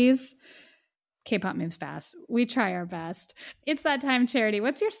 apologies. K-pop moves fast. We try our best. It's that time, Charity.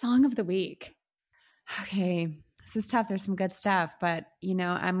 What's your song of the week? Okay. This is tough. There's some good stuff, but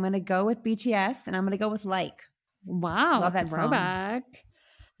I'm going to go with BTS and I'm going to go with Like. Wow. Love that throwback. Song.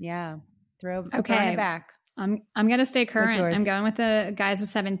 Yeah. Throwing it back. I'm going to stay current. What's yours? I'm going with the guys with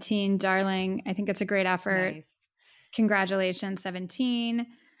 17, Darling. I think it's a great effort. Nice. Congratulations, 17.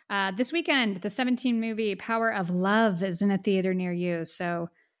 This weekend, the 17 movie Power of Love is in a theater near you. So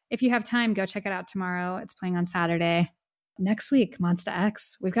if you have time, go check it out tomorrow. It's playing on Saturday. Next week, Monsta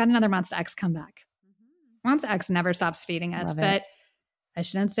X. We've got another Monsta X comeback. Monsta X never stops feeding us, but I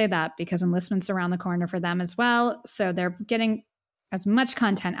shouldn't say that because enlistment's around the corner for them as well. So they're getting as much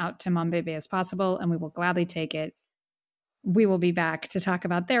content out to Monbebe as possible, and we will gladly take it. We will be back to talk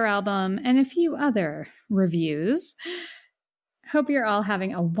about their album and a few other reviews. Hope you're all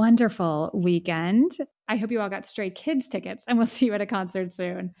having a wonderful weekend. I hope you all got Stray Kids tickets, and we'll see you at a concert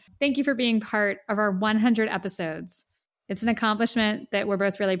soon. Thank you for being part of our 100 episodes. It's an accomplishment that we're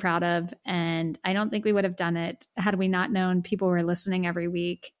both really proud of, and I don't think we would have done it had we not known people were listening every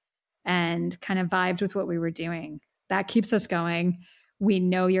week and kind of vibed with what we were doing. That keeps us going. We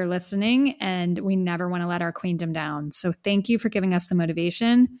know you're listening, and we never want to let our queendom down. So thank you for giving us the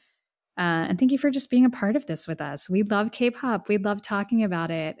motivation. And thank you for just being a part of this with us. We love K-pop. We love talking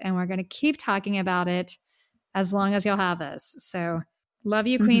about it, and we're going to keep talking about it as long as you'll have us. So love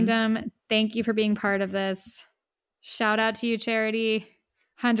you, Queendom. Thank you for being part of this. Shout out to you, Charity.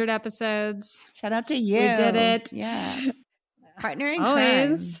 100 episodes. Shout out to you. We did it. Yes. Partner in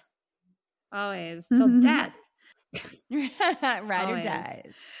Always. Always. Till death. Ride or Always.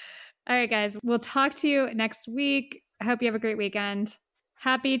 dies. All right, guys. We'll talk to you next week. I hope you have a great weekend.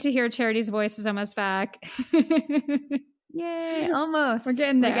 Happy to hear Charity's voice is almost back. Yay, almost. We're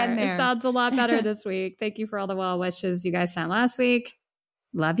getting there. It It sounds a lot better this week. Thank you for all the well wishes you guys sent last week.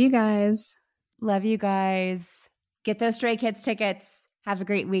 Love you guys. Love you guys. Get those Stray Kids tickets. Have a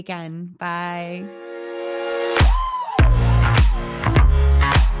great weekend. Bye.